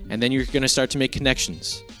 and then you're going to start to make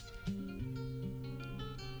connections.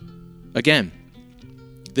 Again,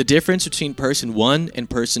 the difference between person 1 and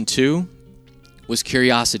person 2 was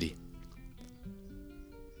curiosity.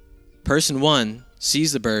 Person 1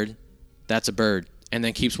 sees the bird, that's a bird, and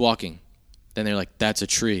then keeps walking. Then they're like, that's a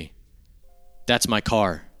tree. That's my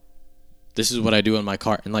car. This is what I do in my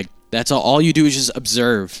car. And like, that's all you do is just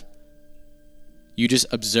observe. You just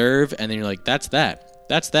observe, and then you're like, that's that.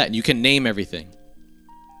 That's that. And you can name everything.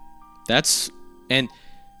 And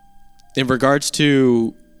in regards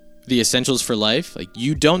to the essentials for life, like,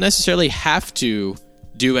 you don't necessarily have to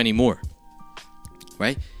do any more,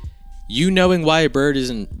 right? You knowing why a bird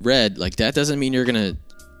isn't red, like, that doesn't mean you're going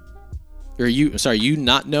to, you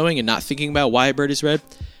not knowing and not thinking about why a bird is red,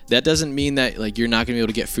 that doesn't mean that, like, you're not going to be able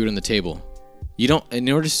to get food on the table. You don't, in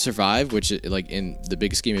order to survive, which, like, in the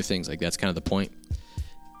big scheme of things, like, that's kind of the point.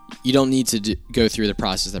 You don't need to go through the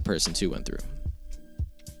process that person 2 went through.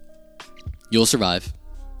 You'll survive.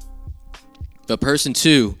 But person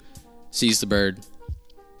 2 sees the bird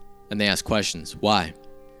and they ask questions. Why?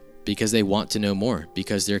 Because they want to know more.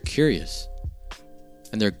 Because they're curious.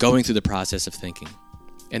 And they're going through the process of thinking.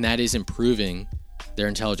 And that is improving their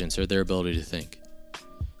intelligence or their ability to think.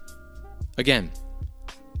 Again,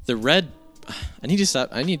 the red... I need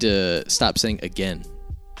to stop saying again.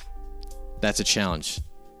 That's a challenge.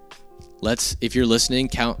 If you're listening,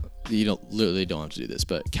 count. You literally don't have to do this,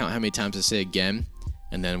 but count how many times I say again,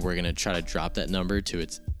 and then we're gonna try to drop that number to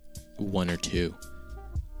its 1 or 2.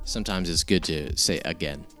 Sometimes it's good to say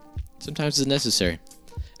again. Sometimes it's necessary.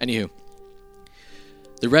 Anywho,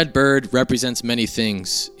 the red bird represents many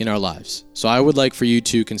things in our lives. So I would like for you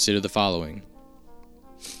to consider the following.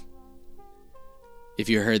 If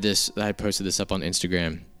you heard this, I posted this up on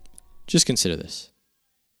Instagram, just consider this.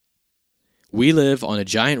 We live on a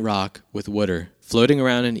giant rock with water floating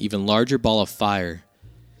around an even larger ball of fire,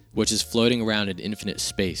 which is floating around in infinite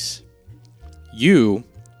space. You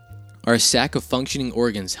are a sack of functioning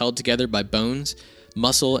organs held together by bones,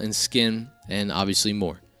 muscle, and skin, and obviously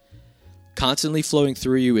more. Constantly flowing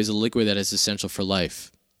through you is a liquid that is essential for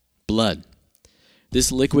life: blood.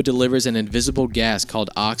 This liquid delivers an invisible gas called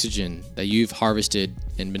oxygen that you've harvested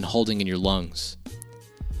and been holding in your lungs.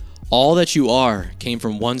 All that you are came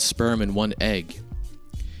from one sperm and one egg.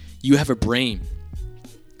 You have a brain,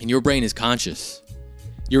 and your brain is conscious.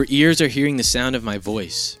 Your ears are hearing the sound of my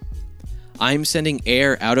voice. I am sending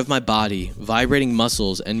air out of my body, vibrating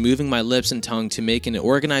muscles, and moving my lips and tongue to make an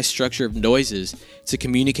organized structure of noises to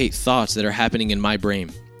communicate thoughts that are happening in my brain.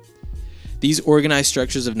 These organized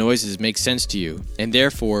structures of noises make sense to you, and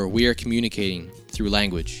therefore we are communicating through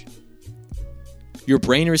language. Your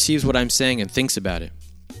brain receives what I'm saying and thinks about it.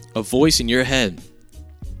 A voice in your head,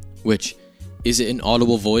 which, is it an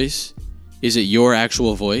audible voice? Is it your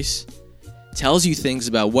actual voice? Tells you things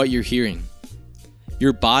about what you're hearing.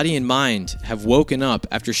 Your body and mind have woken up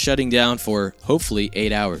after shutting down for, hopefully,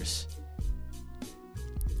 8 hours.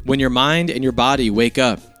 When your mind and your body wake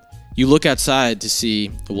up, you look outside to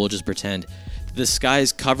see, we'll just pretend, the sky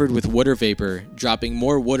is covered with water vapor, dropping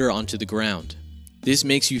more water onto the ground. This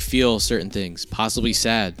makes you feel certain things, possibly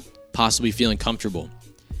sad, possibly feeling comfortable.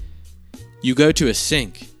 You go to a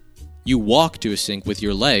sink. You walk to a sink with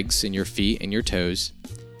your legs and your feet and your toes,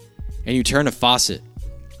 and you turn a faucet.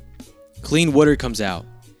 Clean water comes out,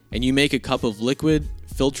 and you make a cup of liquid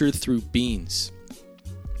filtered through beans.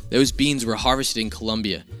 Those beans were harvested in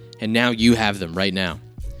Colombia, and now you have them right now.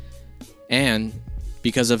 And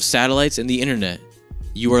because of satellites and the internet,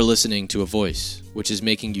 you are listening to a voice, which is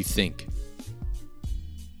making you think.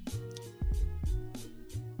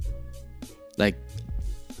 Like,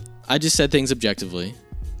 I just said things objectively,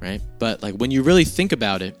 right? But like when you really think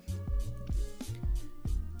about it,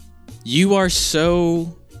 you are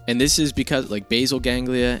so, and this is because like basal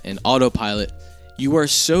ganglia and autopilot, you are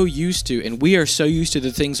so used to, and we are so used to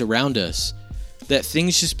the things around us that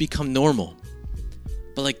things just become normal.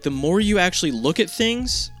 But like the more you actually look at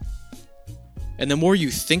things and the more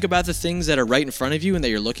you think about the things that are right in front of you and that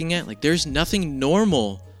you're looking at, like there's nothing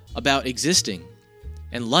normal about existing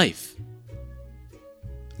and life.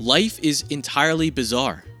 Life is entirely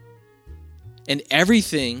bizarre. And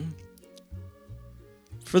everything,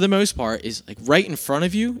 for the most part, is like right in front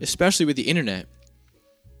of you, especially with the internet.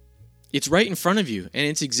 It's right in front of you and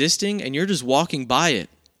it's existing and you're just walking by it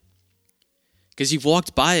because you've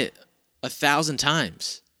walked by it 1,000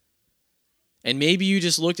 times. And maybe you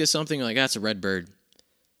just looked at something like, that's a red bird.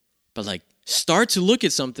 But like, start to look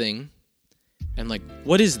at something and like,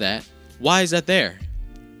 what is that? Why is that there?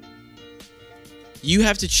 You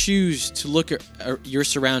have to choose to look at your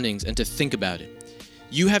surroundings and to think about it.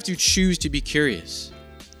 You have to choose to be curious.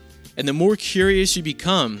 And the more curious you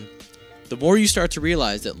become, the more you start to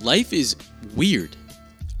realize that life is weird.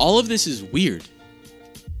 All of this is weird.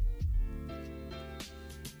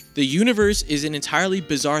 The universe is an entirely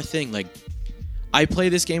bizarre thing. Like, I play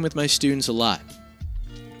this game with my students a lot.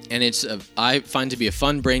 And I find it to be a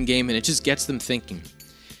fun brain game, and it just gets them thinking.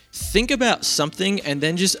 Think about something and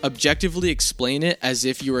then just objectively explain it as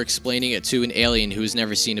if you were explaining it to an alien who has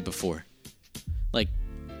never seen it before. Like,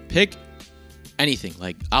 pick anything.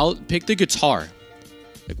 Like, I'll pick the guitar.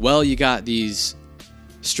 Like, well, you got these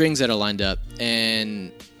strings that are lined up,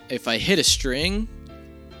 and if I hit a string,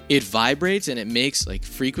 it vibrates and it makes like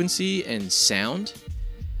frequency and sound.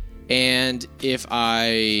 And if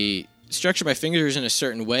I structure my fingers in a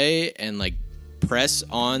certain way and like press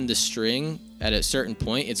on the string at a certain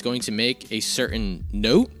point, it's going to make a certain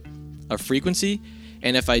note of frequency.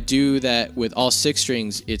 And if I do that with all 6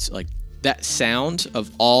 strings, it's like that sound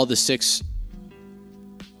of all the 6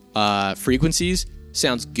 frequencies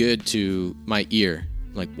sounds good to my ear.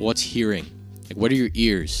 Like, what's hearing? Like, what are your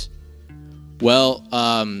ears? Well,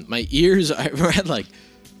 my ears are like,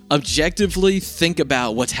 objectively think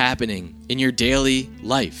about what's happening in your daily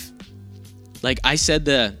life. Like I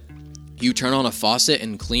said, you turn on a faucet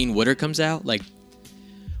and clean water comes out. Like,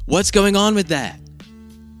 what's going on with that?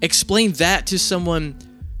 Explain that to someone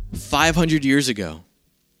 500 years ago.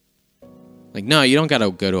 Like, no, you don't got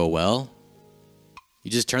to go to a well.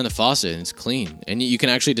 You just turn the faucet and it's clean. And you can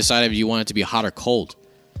actually decide if you want it to be hot or cold.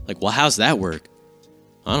 Like, well, how's that work?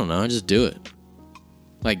 I don't know. Just do it.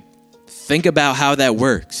 Like, think about how that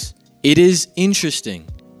works. It is interesting.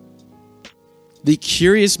 The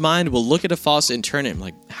curious mind will look at a faucet and turn it and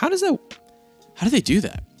like, how do they do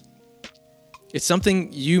that? It's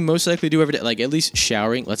something you most likely do every day, like at least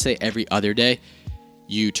showering, let's say every other day.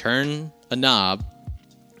 You turn a knob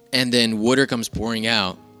and then water comes pouring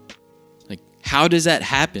out. Like, how does that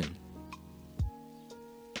happen?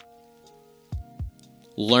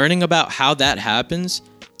 Learning about how that happens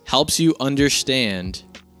helps you understand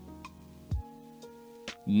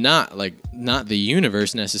not the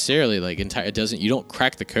universe necessarily, like entire. You don't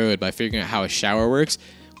crack the code by figuring out how a shower works,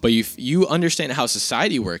 but you understand how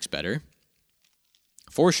society works better.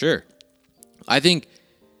 For sure. I think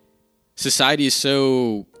society is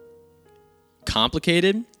so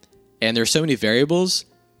complicated and there's so many variables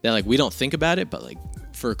that like we don't think about it, but like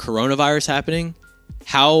for coronavirus happening,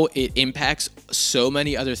 how it impacts so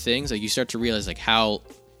many other things, like you start to realize like how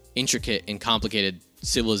intricate and complicated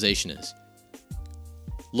civilization is.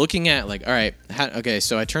 Looking at like, all right, okay,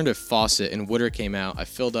 so I turned a faucet and water came out. I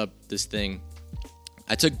filled up this thing.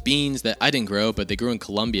 I took beans that I didn't grow, but they grew in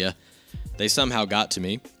Colombia. They somehow got to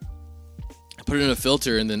me. I put it in a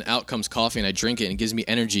filter and then out comes coffee and I drink it and it gives me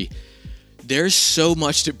energy. There's so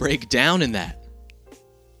much to break down in that.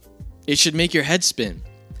 It should make your head spin.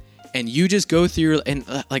 And you just go through, and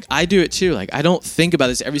like I do it too. Like I don't think about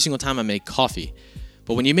this every single time I make coffee.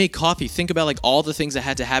 But when you make coffee, think about like all the things that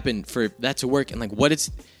had to happen for that to work, and like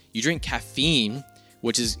you drink caffeine,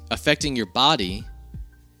 which is affecting your body.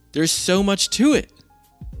 There's so much to it.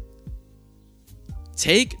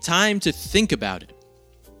 Take time to think about it.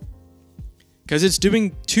 Because it's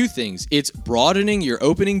doing 2 things. It's broadening your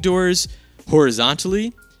opening doors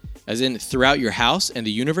horizontally, as in throughout your house and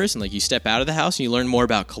the universe, and like you step out of the house and you learn more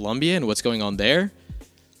about Colombia and what's going on there.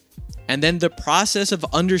 And then the process of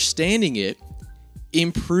understanding it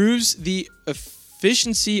improves the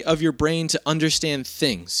efficiency of your brain to understand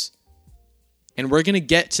things. And we're going to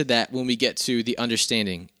get to that when we get to the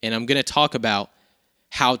understanding. And I'm going to talk about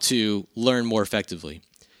how to learn more effectively.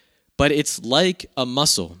 But it's like a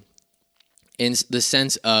muscle in the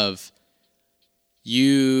sense of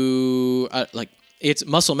you, it's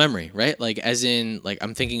muscle memory, right? Like as in, like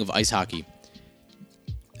I'm thinking of ice hockey.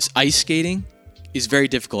 Ice skating is very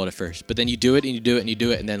difficult at first, but then you do it and you do it and you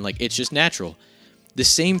do it, and then like it's just natural. The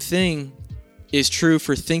same thing is true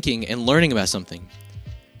for thinking and learning about something.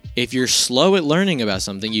 If you're slow at learning about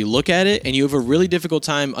something, you look at it and you have a really difficult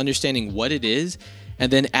time understanding what it is,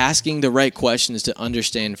 and then asking the right questions to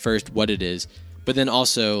understand first what it is, but then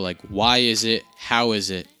also like why is it, how is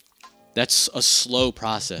it? That's a slow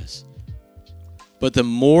process. But the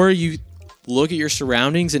more you look at your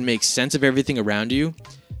surroundings and make sense of everything around you,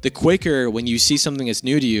 the quicker when you see something that's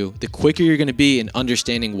new to you, the quicker you're going to be in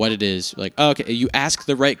understanding what it is. Like, oh, okay, you ask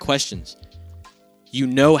the right questions. You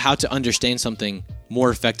know how to understand something more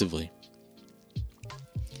effectively.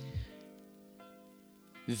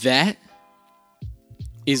 That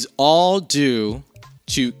is all due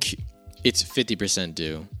to, it's 50%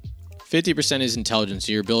 due. 50% is intelligence,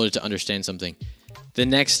 your ability to understand something. The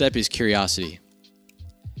next step is curiosity.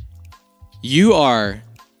 You are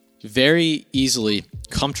very easily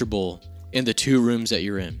comfortable in the two rooms that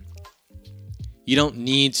you're in. You don't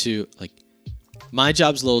need to, like, my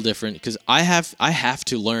job's a little different because I have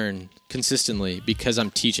to learn consistently because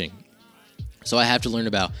I'm teaching. So I have to learn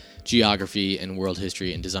about geography and world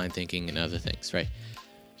history and design thinking and other things, right?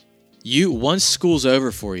 Once school's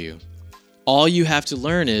over for you, all you have to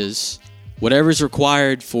learn is whatever's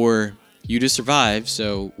required for you to survive,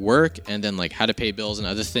 so work and then like how to pay bills and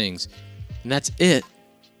other things. And that's it.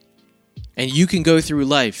 And you can go through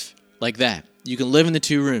life like that. You can live in the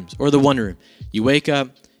two rooms or the one room. You wake up,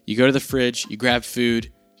 you go to the fridge, you grab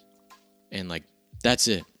food, and like that's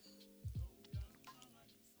it.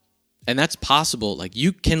 And that's possible. Like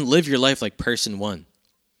you can live your life like person one.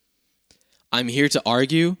 I'm here to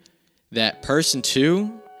argue that person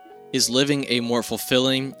two is living a more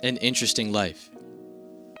fulfilling and interesting life.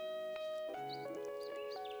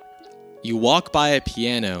 You walk by a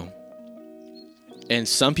piano, and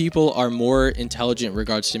some people are more intelligent in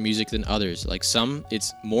regards to music than others. Like some,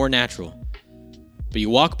 it's more natural. But you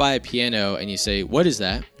walk by a piano and you say, "What is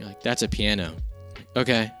that?" You're like, "That's a piano."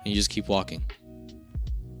 Okay, and you just keep walking.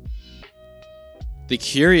 The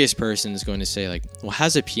curious person is going to say, like, "Well, how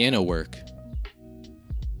does a piano work?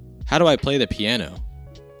 How do I play the piano?"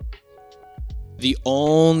 The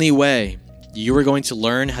only way you are going to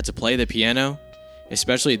learn how to play the piano,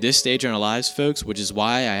 especially at this stage in our lives, folks, which is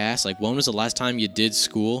why I asked, like, when was the last time you did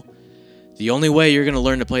school? The only way you're going to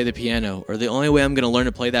learn to play the piano, or the only way I'm going to learn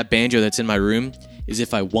to play that banjo that's in my room, is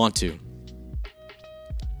if I want to.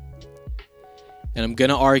 And I'm going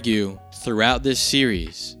to argue throughout this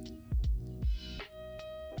series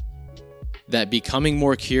that becoming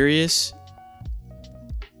more curious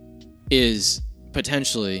is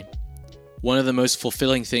potentially one of the most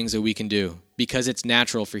fulfilling things that we can do because it's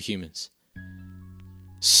natural for humans.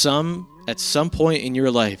 At some point in your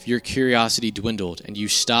life, your curiosity dwindled and you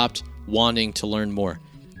stopped wanting to learn more.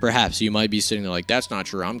 Perhaps you might be sitting there like, "That's not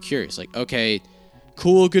true. I'm curious." Like, okay,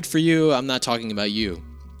 cool, good for you. I'm not talking about you.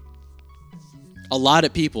 A lot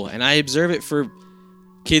of people, and I observe it for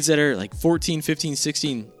kids that are like 14, 15,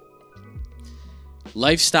 16,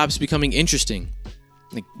 life stops becoming interesting.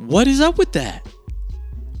 Like, what is up with that?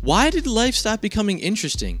 Why did life stop becoming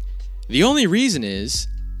interesting? The only reason is,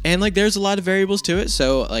 and like there's a lot of variables to it,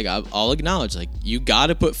 so like I'll acknowledge, like you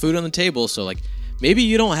gotta put food on the table, so like maybe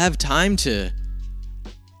you don't have time to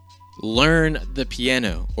learn the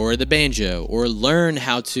piano or the banjo or learn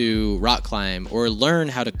how to rock climb or learn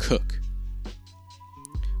how to cook.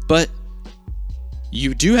 But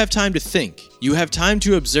you do have time to think. You have time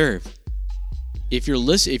to observe. If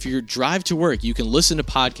you drive to work, you can listen to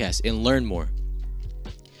podcasts and learn more.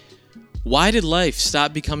 Why did life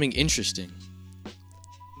stop becoming interesting?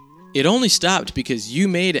 It only stopped because you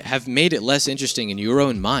have made it less interesting in your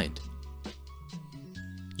own mind.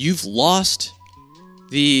 You've lost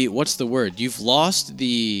You've lost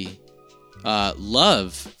the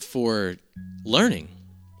love for learning.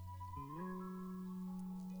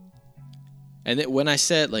 And when I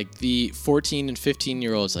said like the 14 and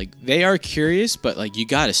 15-year-olds, like they are curious, but like you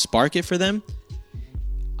got to spark it for them.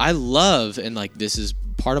 I love, and like this is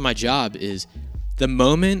part of my job, is the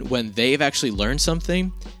moment when they've actually learned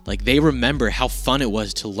something, like they remember how fun it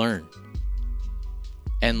was to learn.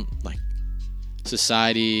 And like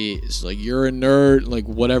society is like, you're a nerd, like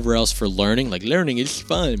whatever else for learning. Like learning is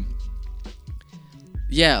fun.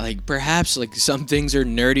 yeah, like perhaps like some things are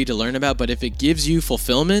nerdy to learn about, but if it gives you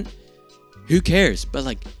fulfillment, who cares? But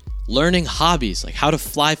like learning hobbies, like how to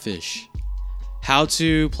fly fish, how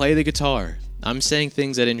to play the guitar. I'm saying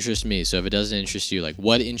things that interest me. So if it doesn't interest you, like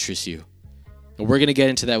what interests you? And we're going to get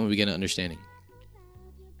into that when we get an understanding.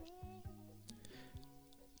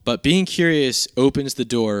 But being curious opens the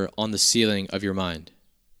door on the ceiling of your mind.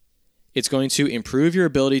 It's going to improve your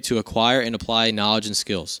ability to acquire and apply knowledge and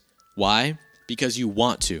skills. Why? Because you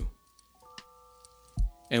want to.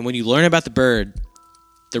 And when you learn about the bird,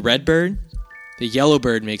 the red bird, the yellow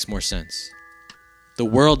bird makes more sense. The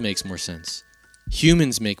world makes more sense.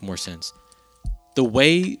 Humans make more sense. The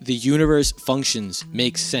way the universe functions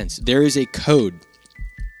makes sense. There is a code.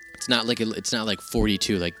 It's not like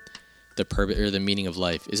 42, like the purpose or the meaning of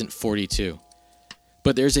life isn't 42.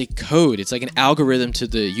 But there's a code. It's like an algorithm to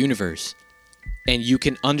the universe. And you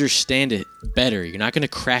can understand it better. You're not going to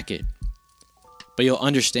crack it, but you'll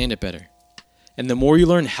understand it better. And the more you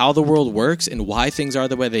learn how the world works and why things are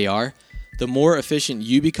the way they are, the more efficient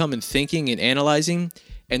you become in thinking and analyzing,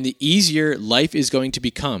 and the easier life is going to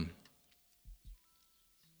become.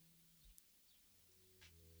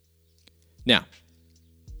 Now,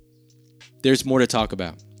 there's more to talk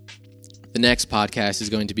about. The next podcast is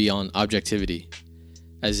going to be on objectivity,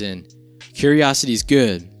 as in curiosity is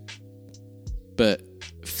good, but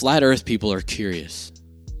flat earth people are curious,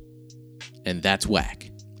 and that's whack.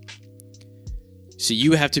 So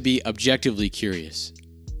you have to be objectively curious.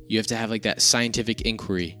 You have to have like that scientific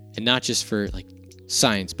inquiry, and not just for like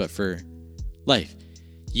science, but for life.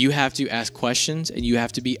 You have to ask questions, and you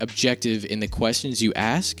have to be objective in the questions you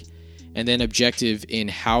ask, and then objective in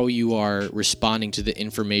how you are responding to the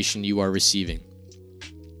information you are receiving.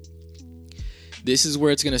 This is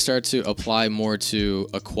where it's going to start to apply more to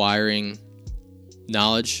acquiring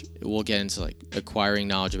knowledge. We'll get into like acquiring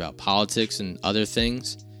knowledge about politics and other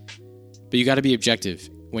things. But you got to be objective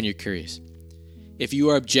when you're curious. If you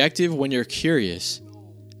are objective when you're curious,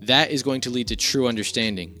 that is going to lead to true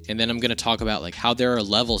understanding. And then I'm going to talk about like how there are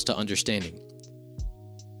levels to understanding.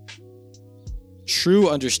 True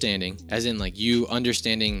understanding, as in like you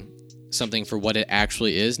understanding something for what it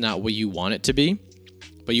actually is, not what you want it to be,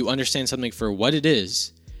 but you understand something for what it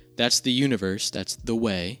is. That's the universe. That's the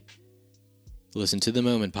way. Listen to the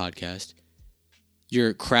Moment podcast.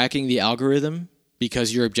 You're cracking the algorithm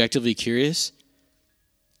because you're objectively curious.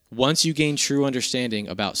 Once you gain true understanding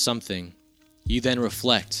about something, you then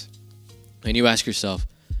reflect and you ask yourself,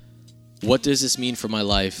 what does this mean for my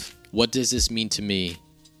life? What does this mean to me?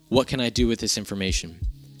 What can I do with this information?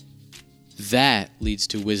 That leads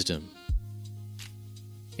to wisdom.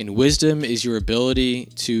 And wisdom is your ability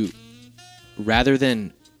to, rather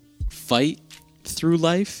than fight through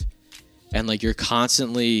life and like you're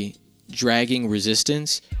constantly dragging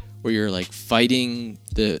resistance or you're like fighting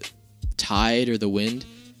the tide or the wind,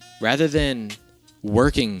 rather than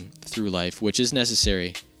working through life, which is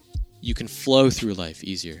necessary, you can flow through life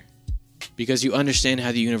easier because you understand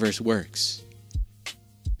how the universe works.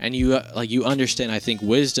 And you understand, I think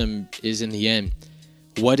wisdom is in the end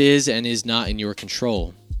what is and is not in your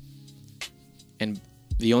control. And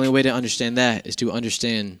the only way to understand that is to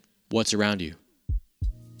understand what's around you.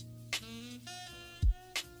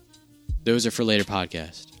 Those are for later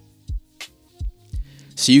podcasts.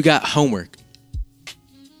 So you got homework.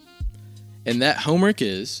 And that homework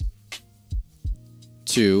is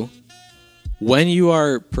to, when you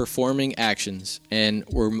are performing actions, and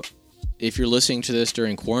if you're listening to this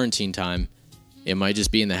during quarantine time, it might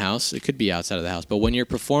just be in the house. It could be outside of the house. But when you're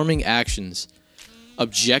performing actions,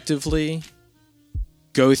 objectively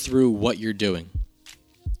go through what you're doing.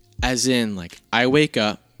 As in, like, I wake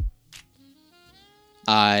up,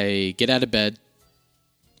 I get out of bed.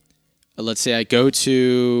 Let's say I go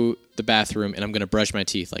to the bathroom and I'm going to brush my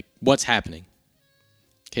teeth. Like, what's happening?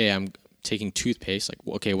 Okay, I'm taking toothpaste.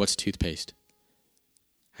 Like, okay, what's toothpaste?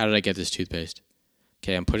 How did I get this toothpaste?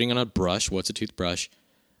 Okay, I'm putting on a brush. What's a toothbrush?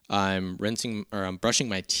 I'm brushing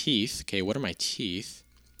my teeth. Okay, what are my teeth?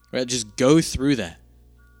 Right, just go through that.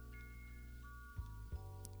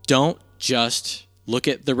 Don't just look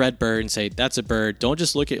at the red bird and say, that's a bird. Don't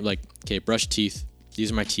just look at like, okay, brush teeth.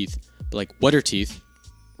 These are my teeth. But like, what are teeth?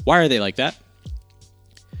 Why are they like that?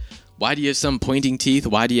 Why do you have some pointing teeth?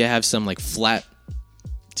 Why do you have some like flat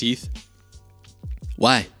teeth?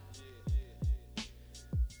 Why?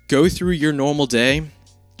 Go through your normal day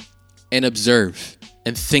and observe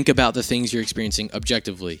and think about the things you're experiencing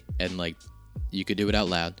objectively. And like, you could do it out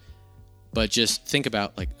loud, but just think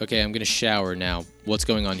about like, okay, I'm going to shower now. What's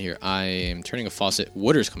going on here? I am turning a faucet.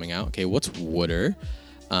 Water's coming out. Okay, what's water?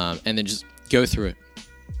 And then just go through it.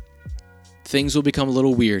 things will become a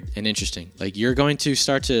little weird and interesting. Like you're going to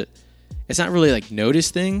start to, it's not really like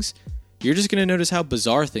notice things. You're just going to notice how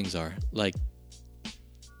bizarre things are. Like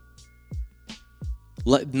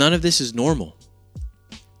none of this is normal.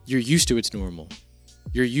 You're used to it's normal.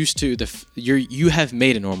 You're used to you have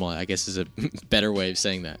made it normal, I guess is a better way of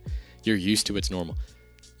saying that. You're used to it's normal.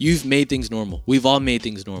 You've made things normal. We've all made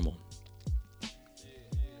things normal.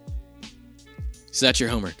 So that's your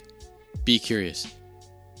homework. Be curious.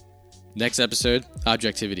 Next episode,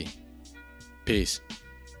 objectivity. Peace.